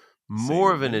have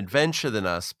more of an adventure than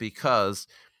us, because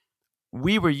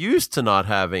we were used to not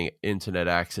having internet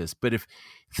access. But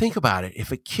think about it,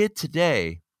 if a kid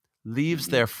today leaves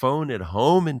their phone at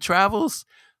home and travels,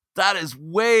 that is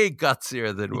way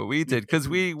gutsier than what we did, because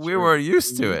we were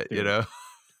used to it, you know?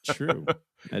 True.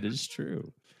 That is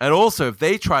true. And also, if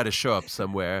they try to show up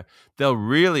somewhere, they'll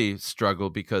really struggle,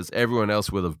 because everyone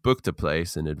else will have booked a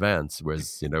place in advance.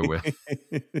 Whereas,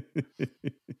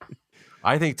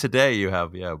 I think today you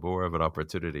have more of an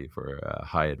opportunity for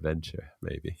high adventure,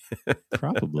 maybe.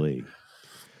 Probably.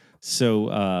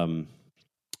 So,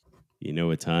 you know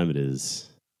what time it is?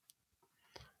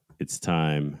 It's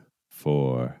time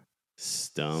for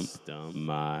Stump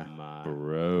My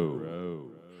Bro.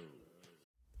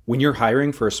 When you're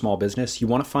hiring for a small business, you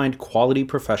want to find quality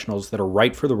professionals that are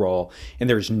right for the role, and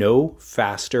there's no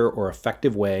faster or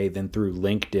effective way than through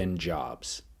LinkedIn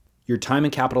Jobs. Your time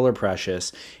and capital are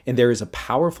precious, and there is a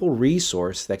powerful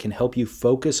resource that can help you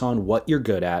focus on what you're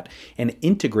good at and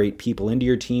integrate people into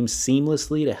your team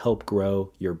seamlessly to help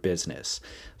grow your business.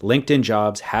 LinkedIn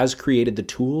Jobs has created the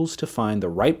tools to find the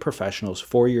right professionals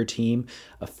for your team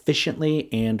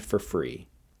efficiently and for free.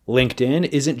 LinkedIn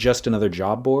isn't just another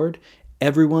job board.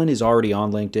 Everyone is already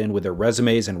on LinkedIn with their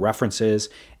resumes and references,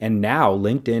 and now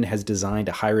LinkedIn has designed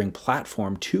a hiring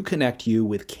platform to connect you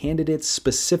with candidates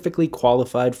specifically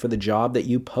qualified for the job that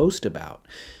you post about.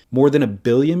 More than 1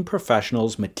 billion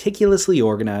professionals meticulously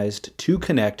organized to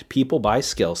connect people by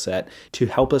skill set to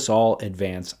help us all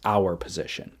advance our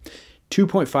position.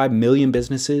 2.5 million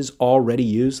businesses already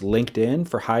use LinkedIn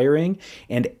for hiring,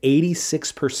 and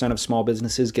 86% of small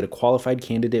businesses get a qualified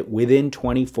candidate within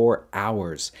 24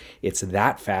 hours. It's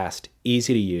that fast,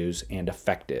 easy to use, and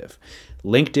effective.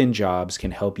 LinkedIn Jobs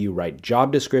can help you write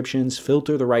job descriptions,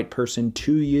 filter the right person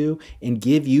to you, and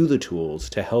give you the tools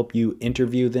to help you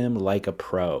interview them like a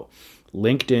pro.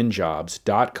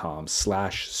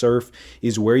 LinkedInjobs.com/surf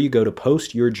is where you go to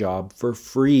post your job for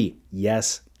free.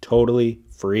 Yes, totally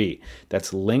free.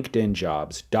 That's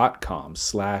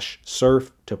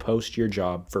LinkedInjobs.com/surf to post your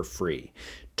job for free.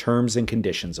 Terms and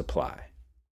conditions apply.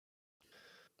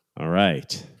 All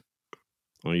right.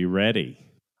 Are you ready?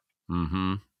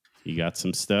 Mm-hmm. You got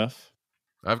some stuff?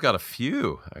 I've got a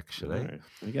few, actually. Right.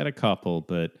 I got a couple,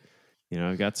 but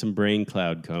I've got some brain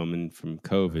cloud coming from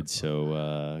COVID,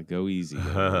 so go easy.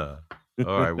 All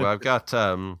right. Well, I've got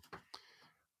four.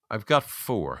 I've got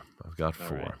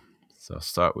four. Right. So I'll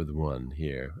start with one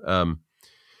here.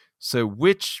 So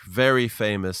which very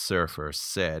famous surfer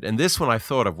said, and this one I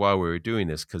thought of while we were doing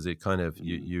this, because it kind of,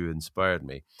 you inspired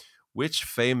me. Which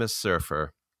famous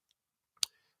surfer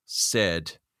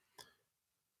said,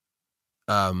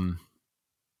 a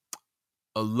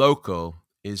local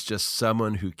is just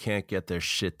someone who can't get their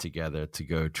shit together to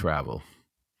go travel.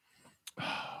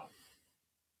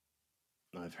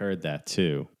 I've heard that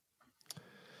too.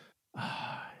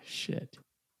 Shit.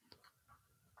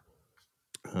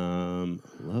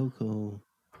 Local.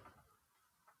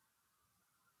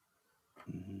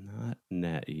 Not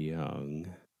Nat Young.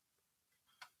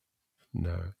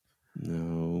 No.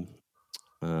 No.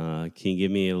 Can you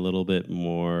give me a little bit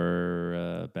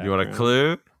more background? You want a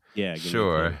clue? Yeah, give me a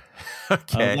Sure. clue.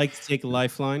 Okay. I'd like to take a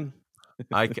lifeline.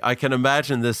 I can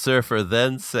imagine this surfer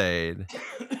then saying,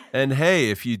 and hey,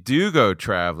 if you do go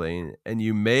traveling and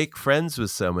you make friends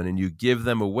with someone and you give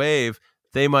them a wave,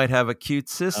 they might have a cute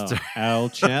sister. Oh, Al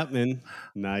Chapman.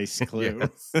 Nice clue.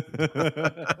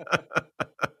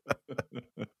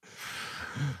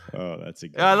 Oh, that's a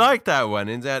good I one. like that one.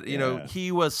 In that, Yeah.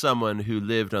 he was someone who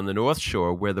lived on the North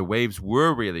Shore where the waves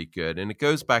were really good. And it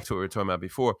goes back to what we were talking about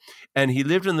before. And he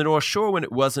lived on the North Shore when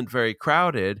it wasn't very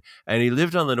crowded. And he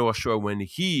lived on the North Shore when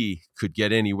he could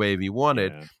get any wave he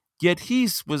wanted. Yeah. Yet he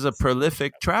was a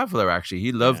prolific traveler, actually.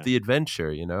 He loved Yeah. the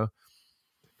adventure,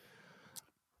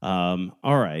 All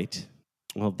right.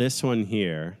 Well, this one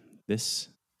here, this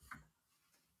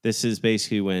is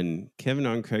basically when Kevin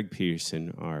and Craig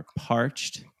Peterson are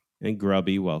parched and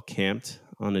grubby while camped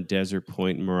on a desert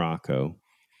point in Morocco.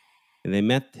 And they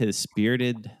met his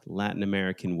spirited Latin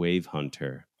American wave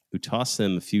hunter who tossed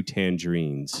them a few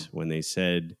tangerines when they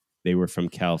said they were from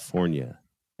California.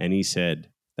 And he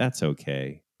said, "That's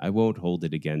okay. I won't hold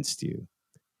it against you."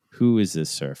 Who is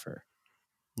this surfer?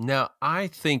 Now, I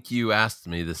think you asked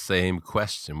me the same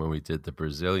question when we did the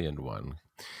Brazilian one.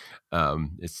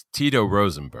 It's Tito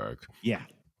Rosenberg. Yeah.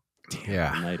 Damn,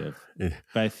 Yeah. I might have.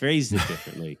 But I phrased it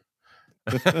differently.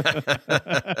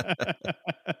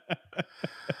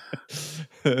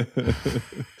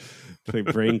 Like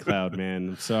brain cloud, man.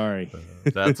 I'm sorry.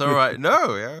 That's all right.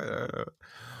 No, yeah.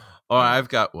 Oh, I've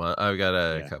got one. I've got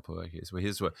a Yeah. couple of these. Well,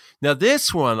 here's one. Now,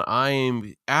 this one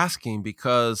I'm asking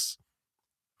because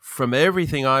from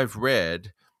everything I've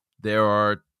read, there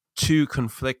are two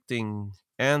conflicting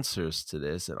answers to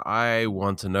this, and I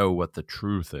want to know what the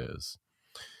truth is.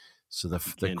 So the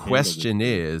handle the question truth.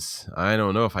 is, I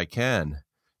don't know if I can.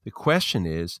 The question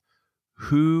is,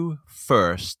 who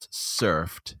first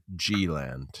surfed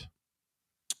G-Land?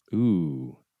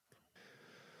 Ooh.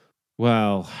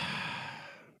 Well,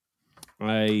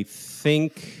 I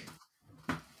think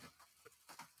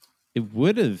it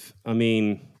would have. I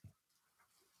mean,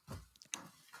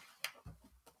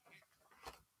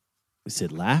 is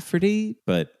it Lafferty?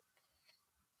 But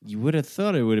you would have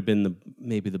thought it would have been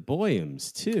maybe the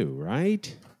Boyums too,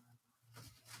 right?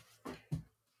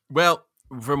 Well,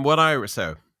 from what I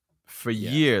so for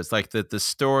Yeah. years, like the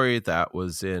story that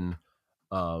was in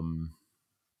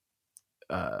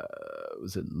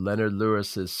was it Leonard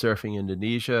Lewis's Surfing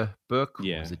Indonesia book? Or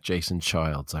Yeah. was it Jason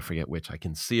Childs? I forget which. I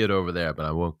can see it over there, but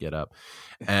I won't get up.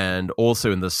 And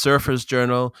also in the Surfer's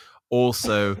Journal,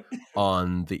 also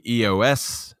on the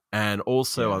EOS, and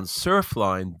also Yeah. on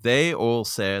Surfline, they all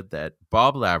said that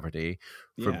Bob Laverty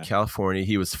from Yeah. California,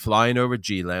 he was flying over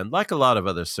G-Land like a lot of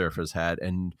other surfers had,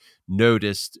 and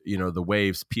noticed, the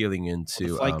waves peeling into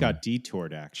The flight got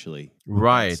detoured, actually.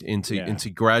 right That's- into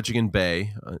Grajigan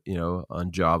Bay,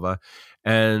 on Java.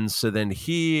 And so then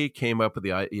he came up with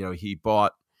he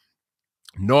bought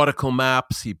nautical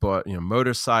maps, he bought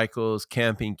motorcycles,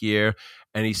 camping gear,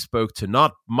 and he spoke to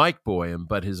not Mike Boyum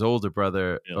but his older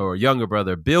brother Bill. or younger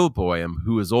brother Bill Boyum,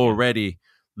 who was already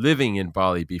living in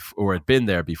Bali or had been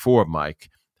there before Mike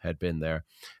had been there.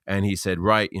 And he said,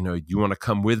 right, you want to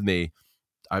come with me?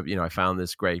 I found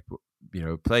this great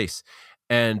place.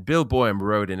 And Bill Boyum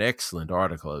wrote an excellent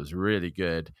article. It was really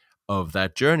good, of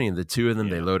that journey. And the two of them,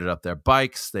 they Yeah. loaded up their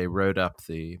bikes, they rode up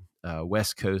the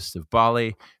west coast of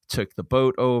Bali, took the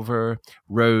boat over,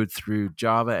 rode through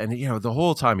Java, and the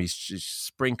whole time he's just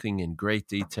sprinkling in great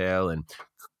detail and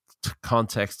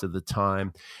context of the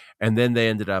time. And then they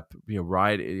ended up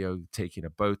taking a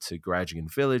boat to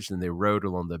Grajigan Village. Then they rode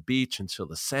along the beach until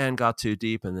the sand got too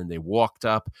deep, and then they walked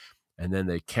up, and then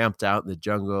they camped out in the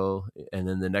jungle, and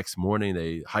then the next morning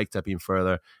they hiked up even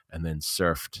further and then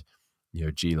surfed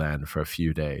G-Land for a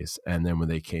few days. And then when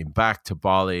they came back to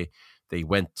Bali, they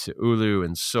went to Ulu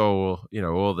and Seoul,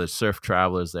 all the surf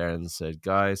travelers there, and said,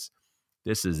 guys,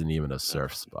 this isn't even a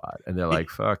surf spot. And they're like,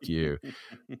 fuck you.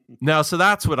 Now, so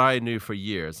that's what I knew for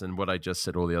years, and what I just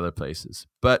said all the other places.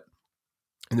 But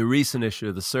in the recent issue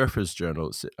of the Surfers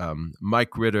Journal,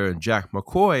 Mike Ritter and Jack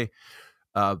McCoy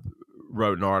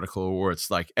wrote an article, or it's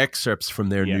like excerpts from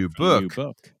their new book.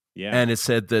 Yeah. And it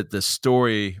said that the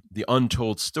story, the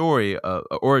untold story,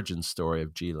 origin story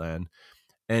of G-Land.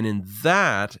 And in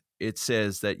that, it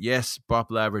says that yes, Bob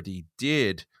Laverty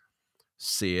did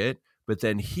see it, but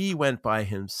then he went by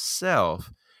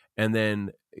himself and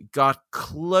then got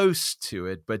close to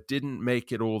it, but didn't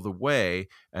make it all the way,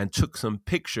 and took some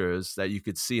pictures that you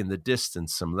could see in the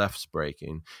distance, some lefts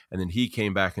breaking. And then he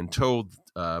came back and told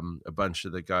a bunch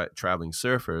of the traveling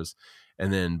surfers.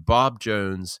 And then Bob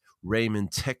Jones,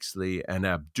 Raymond Texley, and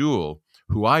Abdul,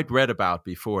 who I'd read about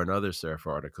before in other surf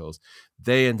articles,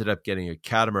 they ended up getting a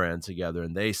catamaran together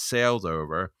and they sailed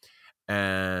over.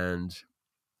 And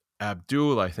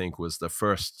Abdul, I think, was the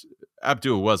first.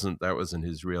 Abdul that wasn't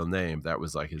his real name. That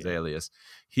was like his alias.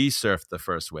 He surfed the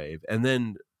first wave. And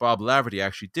then Bob Laverty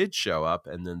actually did show up,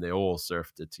 and then they all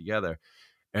surfed it together.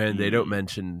 And they don't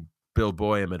mention Bill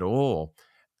Boyum at all.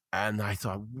 And I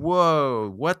thought,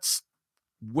 whoa, what's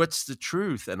the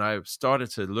truth? And I started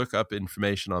to look up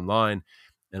information online,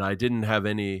 and I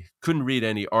couldn't read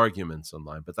any arguments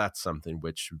online, but that's something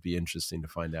which would be interesting to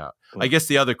find out. I guess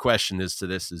the other question is,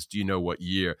 do you know what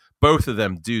year? Both of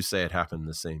them do say it happened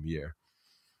the same year.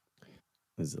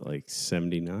 Is it like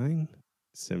 79?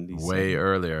 77? Way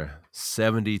earlier.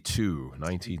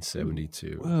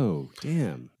 1972. Whoa,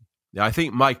 damn. Yeah, I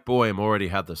think Mike Boyum already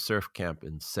had the surf camp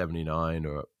in 79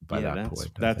 or by that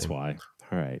point. That's why.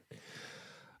 All right.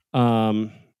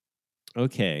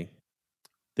 Okay.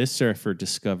 This surfer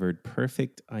discovered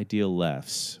perfect ideal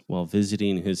lefts while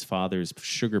visiting his father's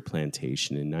sugar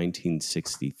plantation in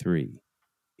 1963.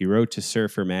 He wrote to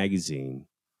Surfer magazine,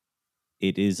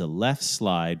 "It is a left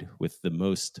slide with the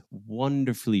most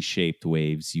wonderfully shaped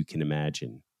waves you can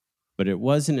imagine." But it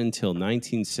wasn't until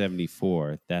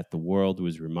 1974 that the world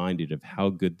was reminded of how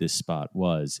good this spot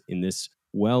was in this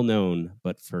well-known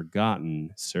but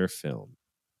forgotten surf film.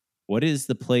 What is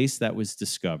the place that was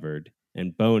discovered?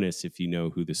 And bonus if you know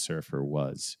who the surfer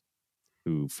was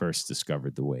who first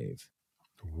discovered the wave.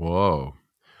 Whoa.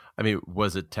 I mean,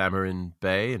 was it Tamarin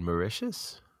Bay in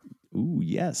Mauritius? Ooh,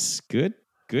 yes. Good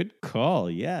call.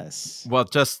 Yes. Well,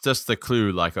 just the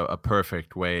clue, like a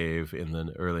perfect wave in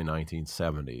the early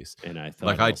 1970s. And I thought,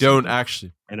 like, I don't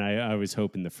actually. And I was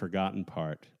hoping the forgotten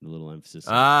part, the little emphasis.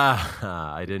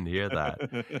 I didn't hear that.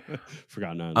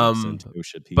 Forgotten on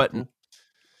Santosha people.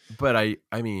 But I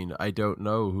mean, I don't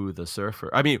know who the surfer.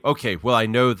 I mean, okay, well, I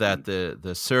know that the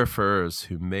surfers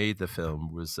who made the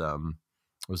film was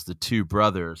the two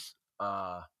brothers.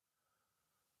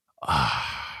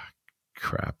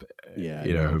 Crap. Yeah,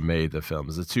 who made the film. It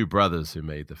was the two brothers who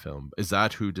made the film. Is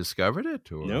that who discovered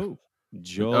it? Or? No.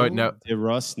 Joel de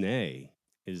Rosnay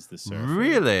is the surfer.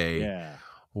 Really? Yeah.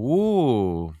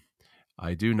 Ooh.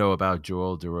 I do know about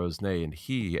Joel de Rosnay, and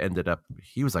he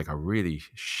was like a really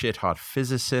shit hot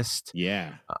physicist.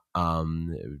 Yeah.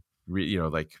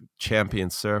 Like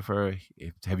champion surfer.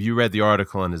 Have you read the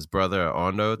article on his brother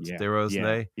Arnaud de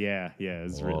Rosnay? Yeah.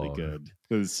 It's really good.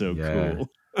 It was so cool.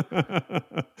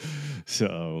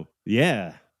 So,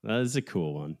 yeah, that is a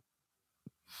cool one.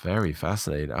 Very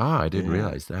fascinating. I didn't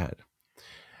realize that.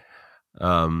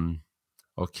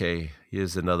 Okay,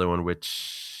 here's another one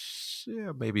which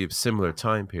maybe a similar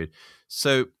time period.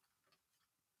 So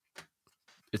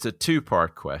it's a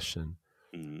two-part question.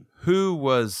 Mm. Who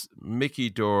was Mickey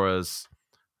Dora's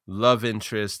love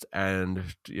interest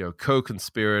and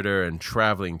co-conspirator and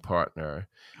traveling partner?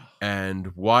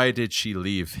 And why did she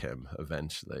leave him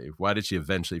eventually? Why did she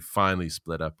eventually finally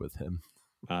split up with him?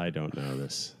 I don't know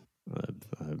this.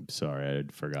 I'm sorry, I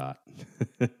forgot.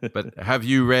 But have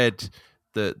you read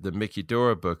the Mickey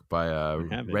Dora book by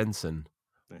Renson?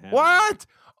 What?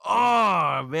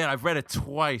 Oh man, I've read it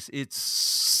twice. It's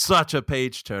such a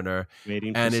page turner.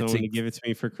 Waiting for someone to give it to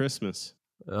me for Christmas.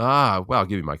 Well, I'll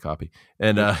give you my copy.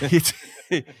 And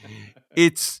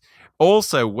it's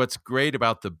also what's great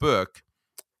about the book.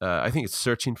 I think it's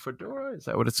Searching for Dora. Is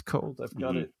that what it's called? I've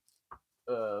got it.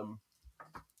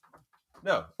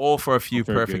 No, All for a Few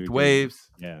Perfect Waves.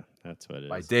 Yeah, that's what it is.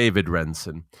 By David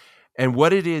Renson. And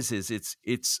what it is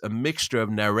it's a mixture of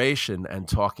narration and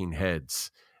talking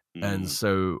heads. And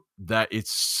so that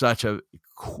it's such a,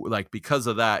 like, because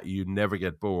of that, you never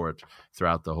get bored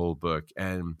throughout the whole book.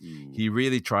 And he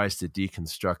really tries to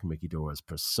deconstruct Mickey Dora's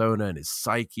persona and his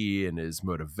psyche and his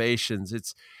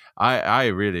motivations. I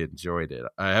really enjoyed it.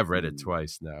 I have read it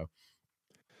twice now.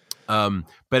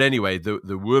 But anyway,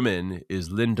 the woman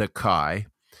is Linda Cui.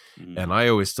 And I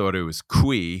always thought it was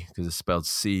Cui because it's spelled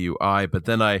C-U-I. But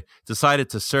then I decided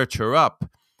to search her up.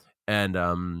 And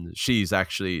she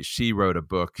wrote a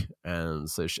book, and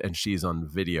she's on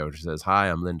video. She says, "Hi,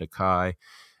 I'm Linda Cui."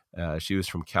 She was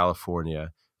from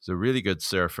California. She's a really good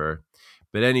surfer.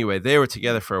 But anyway, they were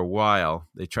together for a while.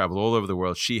 They traveled all over the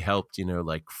world. She helped,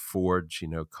 like forge,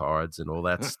 cards and all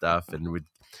that stuff. And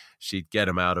she'd get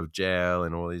him out of jail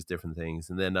and all these different things.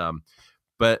 And then,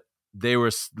 but they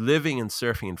were living and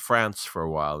surfing in France for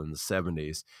a while in the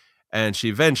 70s. And she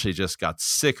eventually just got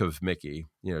sick of Mickey,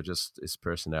 just his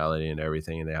personality and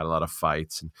everything. And they had a lot of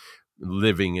fights and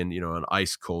living in, an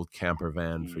ice cold camper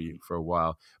van for a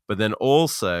while. But then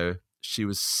also she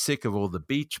was sick of all the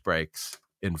beach breaks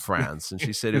in France. And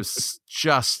she said it was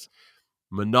just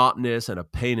monotonous and a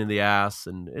pain in the ass.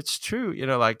 And it's true,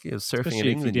 surfing Especially in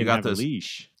England, if you got have a those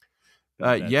leash.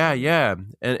 yeah.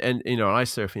 And I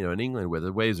surf, in England where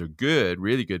the waves are good,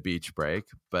 really good beach break,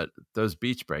 but those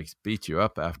beach breaks beat you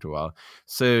up after a while.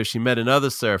 So she met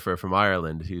another surfer from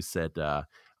Ireland who said, oh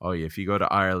yeah, if you go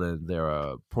to Ireland, there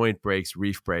are point breaks,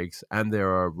 reef breaks, and there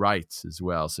are rights as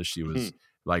well. So she was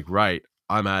like, right,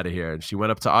 I'm out of here. And she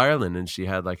went up to Ireland and she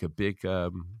had like a big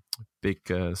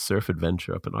surf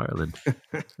adventure up in Ireland.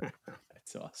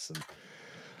 That's awesome.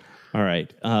 All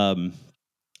right.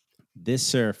 This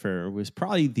surfer was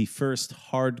probably the first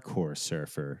hardcore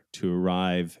surfer to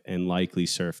arrive and likely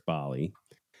surf Bali,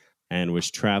 and was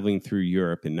traveling through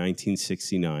Europe in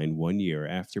 1969, 1 year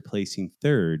after placing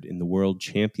third in the World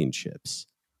Championships.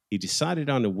 He decided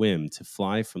on a whim to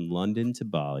fly from London to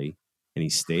Bali, and he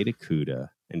stayed at Kuta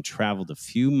and traveled a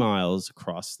few miles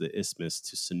across the isthmus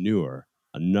to Sanur,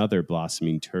 another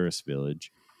blossoming tourist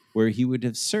village, where he would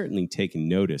have certainly taken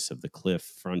notice of the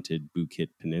cliff-fronted Bukit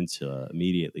Peninsula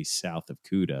immediately south of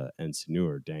Kuta and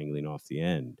Sanur dangling off the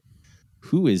end.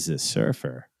 Who is this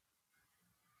surfer?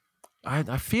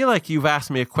 I feel like you've asked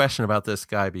me a question about this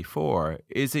guy before.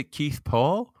 Is it Keith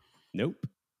Paul? Nope.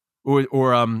 Or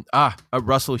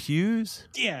Russell Hughes?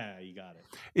 Yeah, you got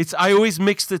it. I always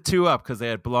mix the two up because they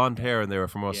had blonde hair and they were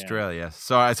from Australia.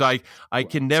 So I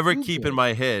can never keep in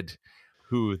my head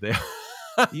who they are.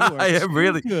 You are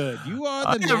really good. You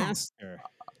are the master.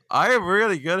 I am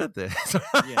really good at this.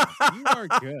 Yeah, you are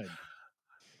good.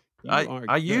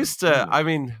 I used to. I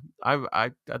mean,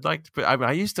 I'd like to.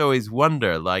 I used to always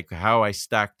wonder like how I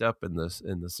stacked up in the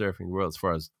surfing world as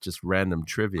far as just random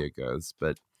trivia goes.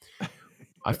 But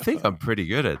I think I'm pretty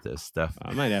good at this stuff.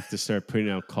 I might have to start putting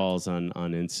out calls on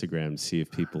Instagram, see if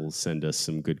people send us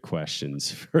some good questions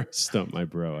for Stump My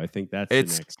Bro. I think that's the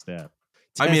next step.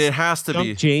 It has to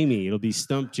be Jamie. It'll be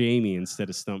Stump Jamie instead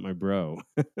of Stump My Bro.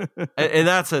 and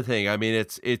that's the thing. I mean,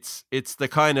 it's the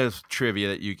kind of trivia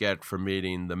that you get from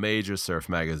reading the major surf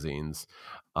magazines.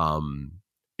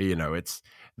 There's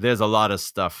a lot of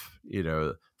stuff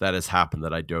that has happened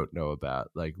that I don't know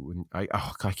about. Like when I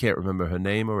can't remember her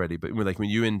name already, but when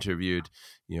you interviewed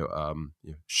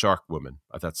Shark Woman,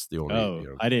 that's the only.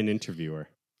 I didn't interview her.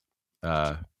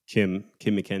 Kim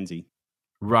McKenzie.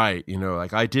 Right,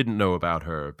 I didn't know about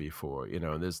her before,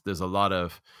 and there's a lot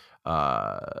of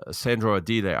Sandra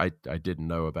Odile I didn't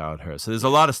know about her. So there's a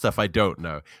lot of stuff I don't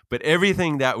know. But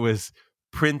everything that was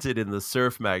printed in the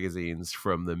surf magazines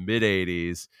from the mid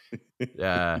 80s,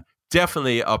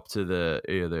 definitely up to the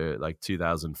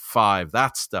 2005,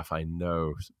 that stuff I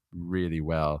know really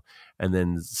well. And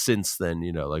then since then,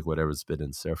 whatever's been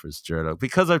in Surfer's Journal,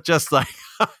 because I've just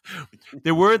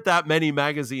there weren't that many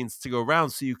magazines to go around,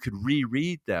 so you could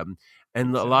reread them.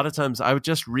 And a lot of times I would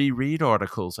just reread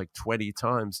articles like 20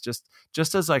 times, just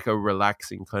as like a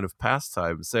relaxing kind of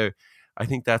pastime. So I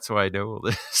think that's why I know all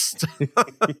this.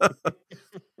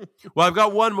 Well, I've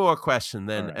got one more question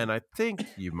then, right. And I think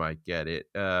you might get it.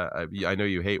 I know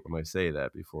you hate when I say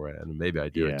that beforehand, and maybe I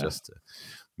do it just to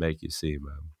make you seem.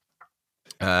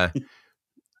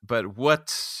 But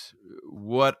what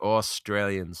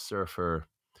Australian surfer,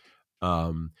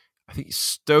 I think,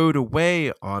 stowed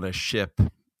away on a ship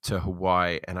to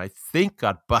Hawaii and I think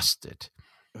got busted?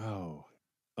 Oh,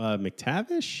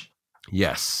 McTavish?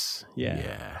 Yes.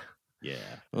 Yeah.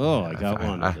 Oh, I got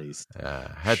one at least.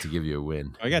 I had to give you a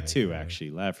win. I got two, actually.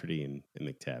 Lafferty and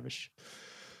McTavish.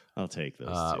 I'll take those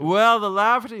two. Well, the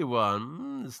Lafferty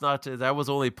one, it's not. That was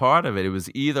only part of it. It was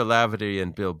either Lafferty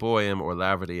and Bill Boyum or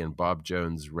Lafferty and Bob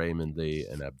Jones, Raymond Lee,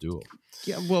 and Abdul.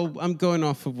 Yeah, well, I'm going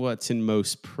off of what's in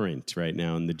most print right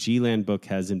now, and the G-Land book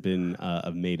hasn't been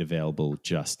made available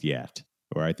just yet.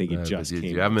 Or I think it just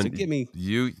came out. So give me...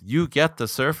 You get the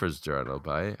Surfer's Journal,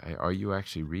 but are you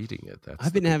actually reading it?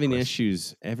 I've been having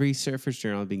issues. Every Surfer's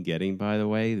Journal I've been getting, by the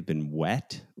way, they've been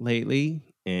wet lately,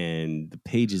 and the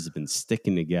pages have been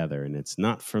sticking together, and it's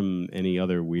not from any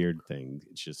other weird thing.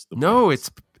 It's just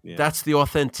that's the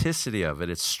authenticity of it.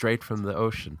 It's straight from the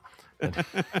ocean.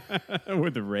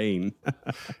 With the rain.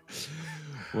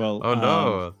 Well, oh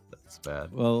no. That's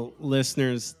bad. Well,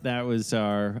 listeners, that was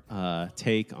our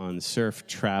take on surf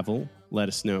travel. Let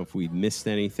us know if we missed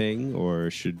anything or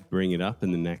should bring it up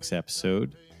in the next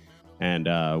episode. And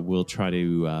we'll try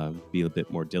to be a bit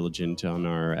more diligent on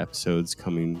our episodes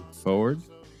coming forward.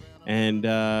 And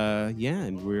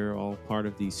and we're all part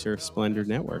of the Surf Splendor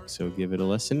Network, so give it a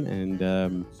listen.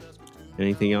 And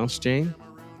anything else, Jane?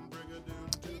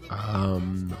 I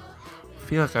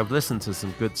feel like I've listened to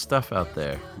some good stuff out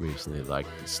there recently, like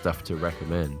stuff to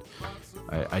recommend.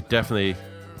 I definitely,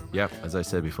 as I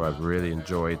said before, I've really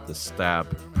enjoyed the Stab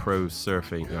Pro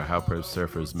Surfing, how pro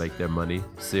surfers make their money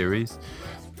series.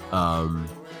 I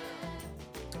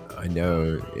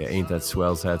know Ain't That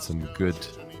Swell's had some good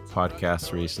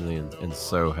podcasts recently, and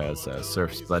so has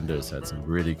Surf Splendor's had some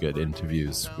really good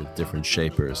interviews with different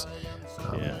shapers,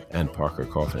 and Parker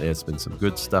Coughlin. It's been some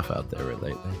good stuff out there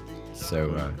lately.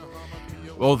 So,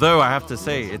 although I have to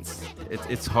say,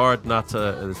 it's hard not to.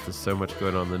 There's so much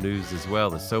going on in the news as well.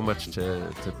 There's so much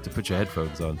to put your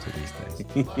headphones on to these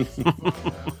days.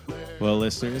 Well,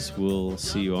 listeners, we'll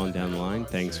see you on down the line.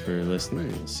 Thanks for listening.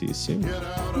 We'll see you soon. Get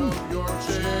out of your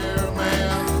chair,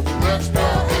 man. Let's go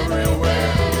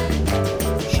everywhere.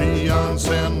 Xi'an,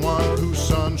 San Juan,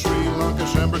 Busan, Sri Lanka,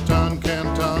 Shambhatam.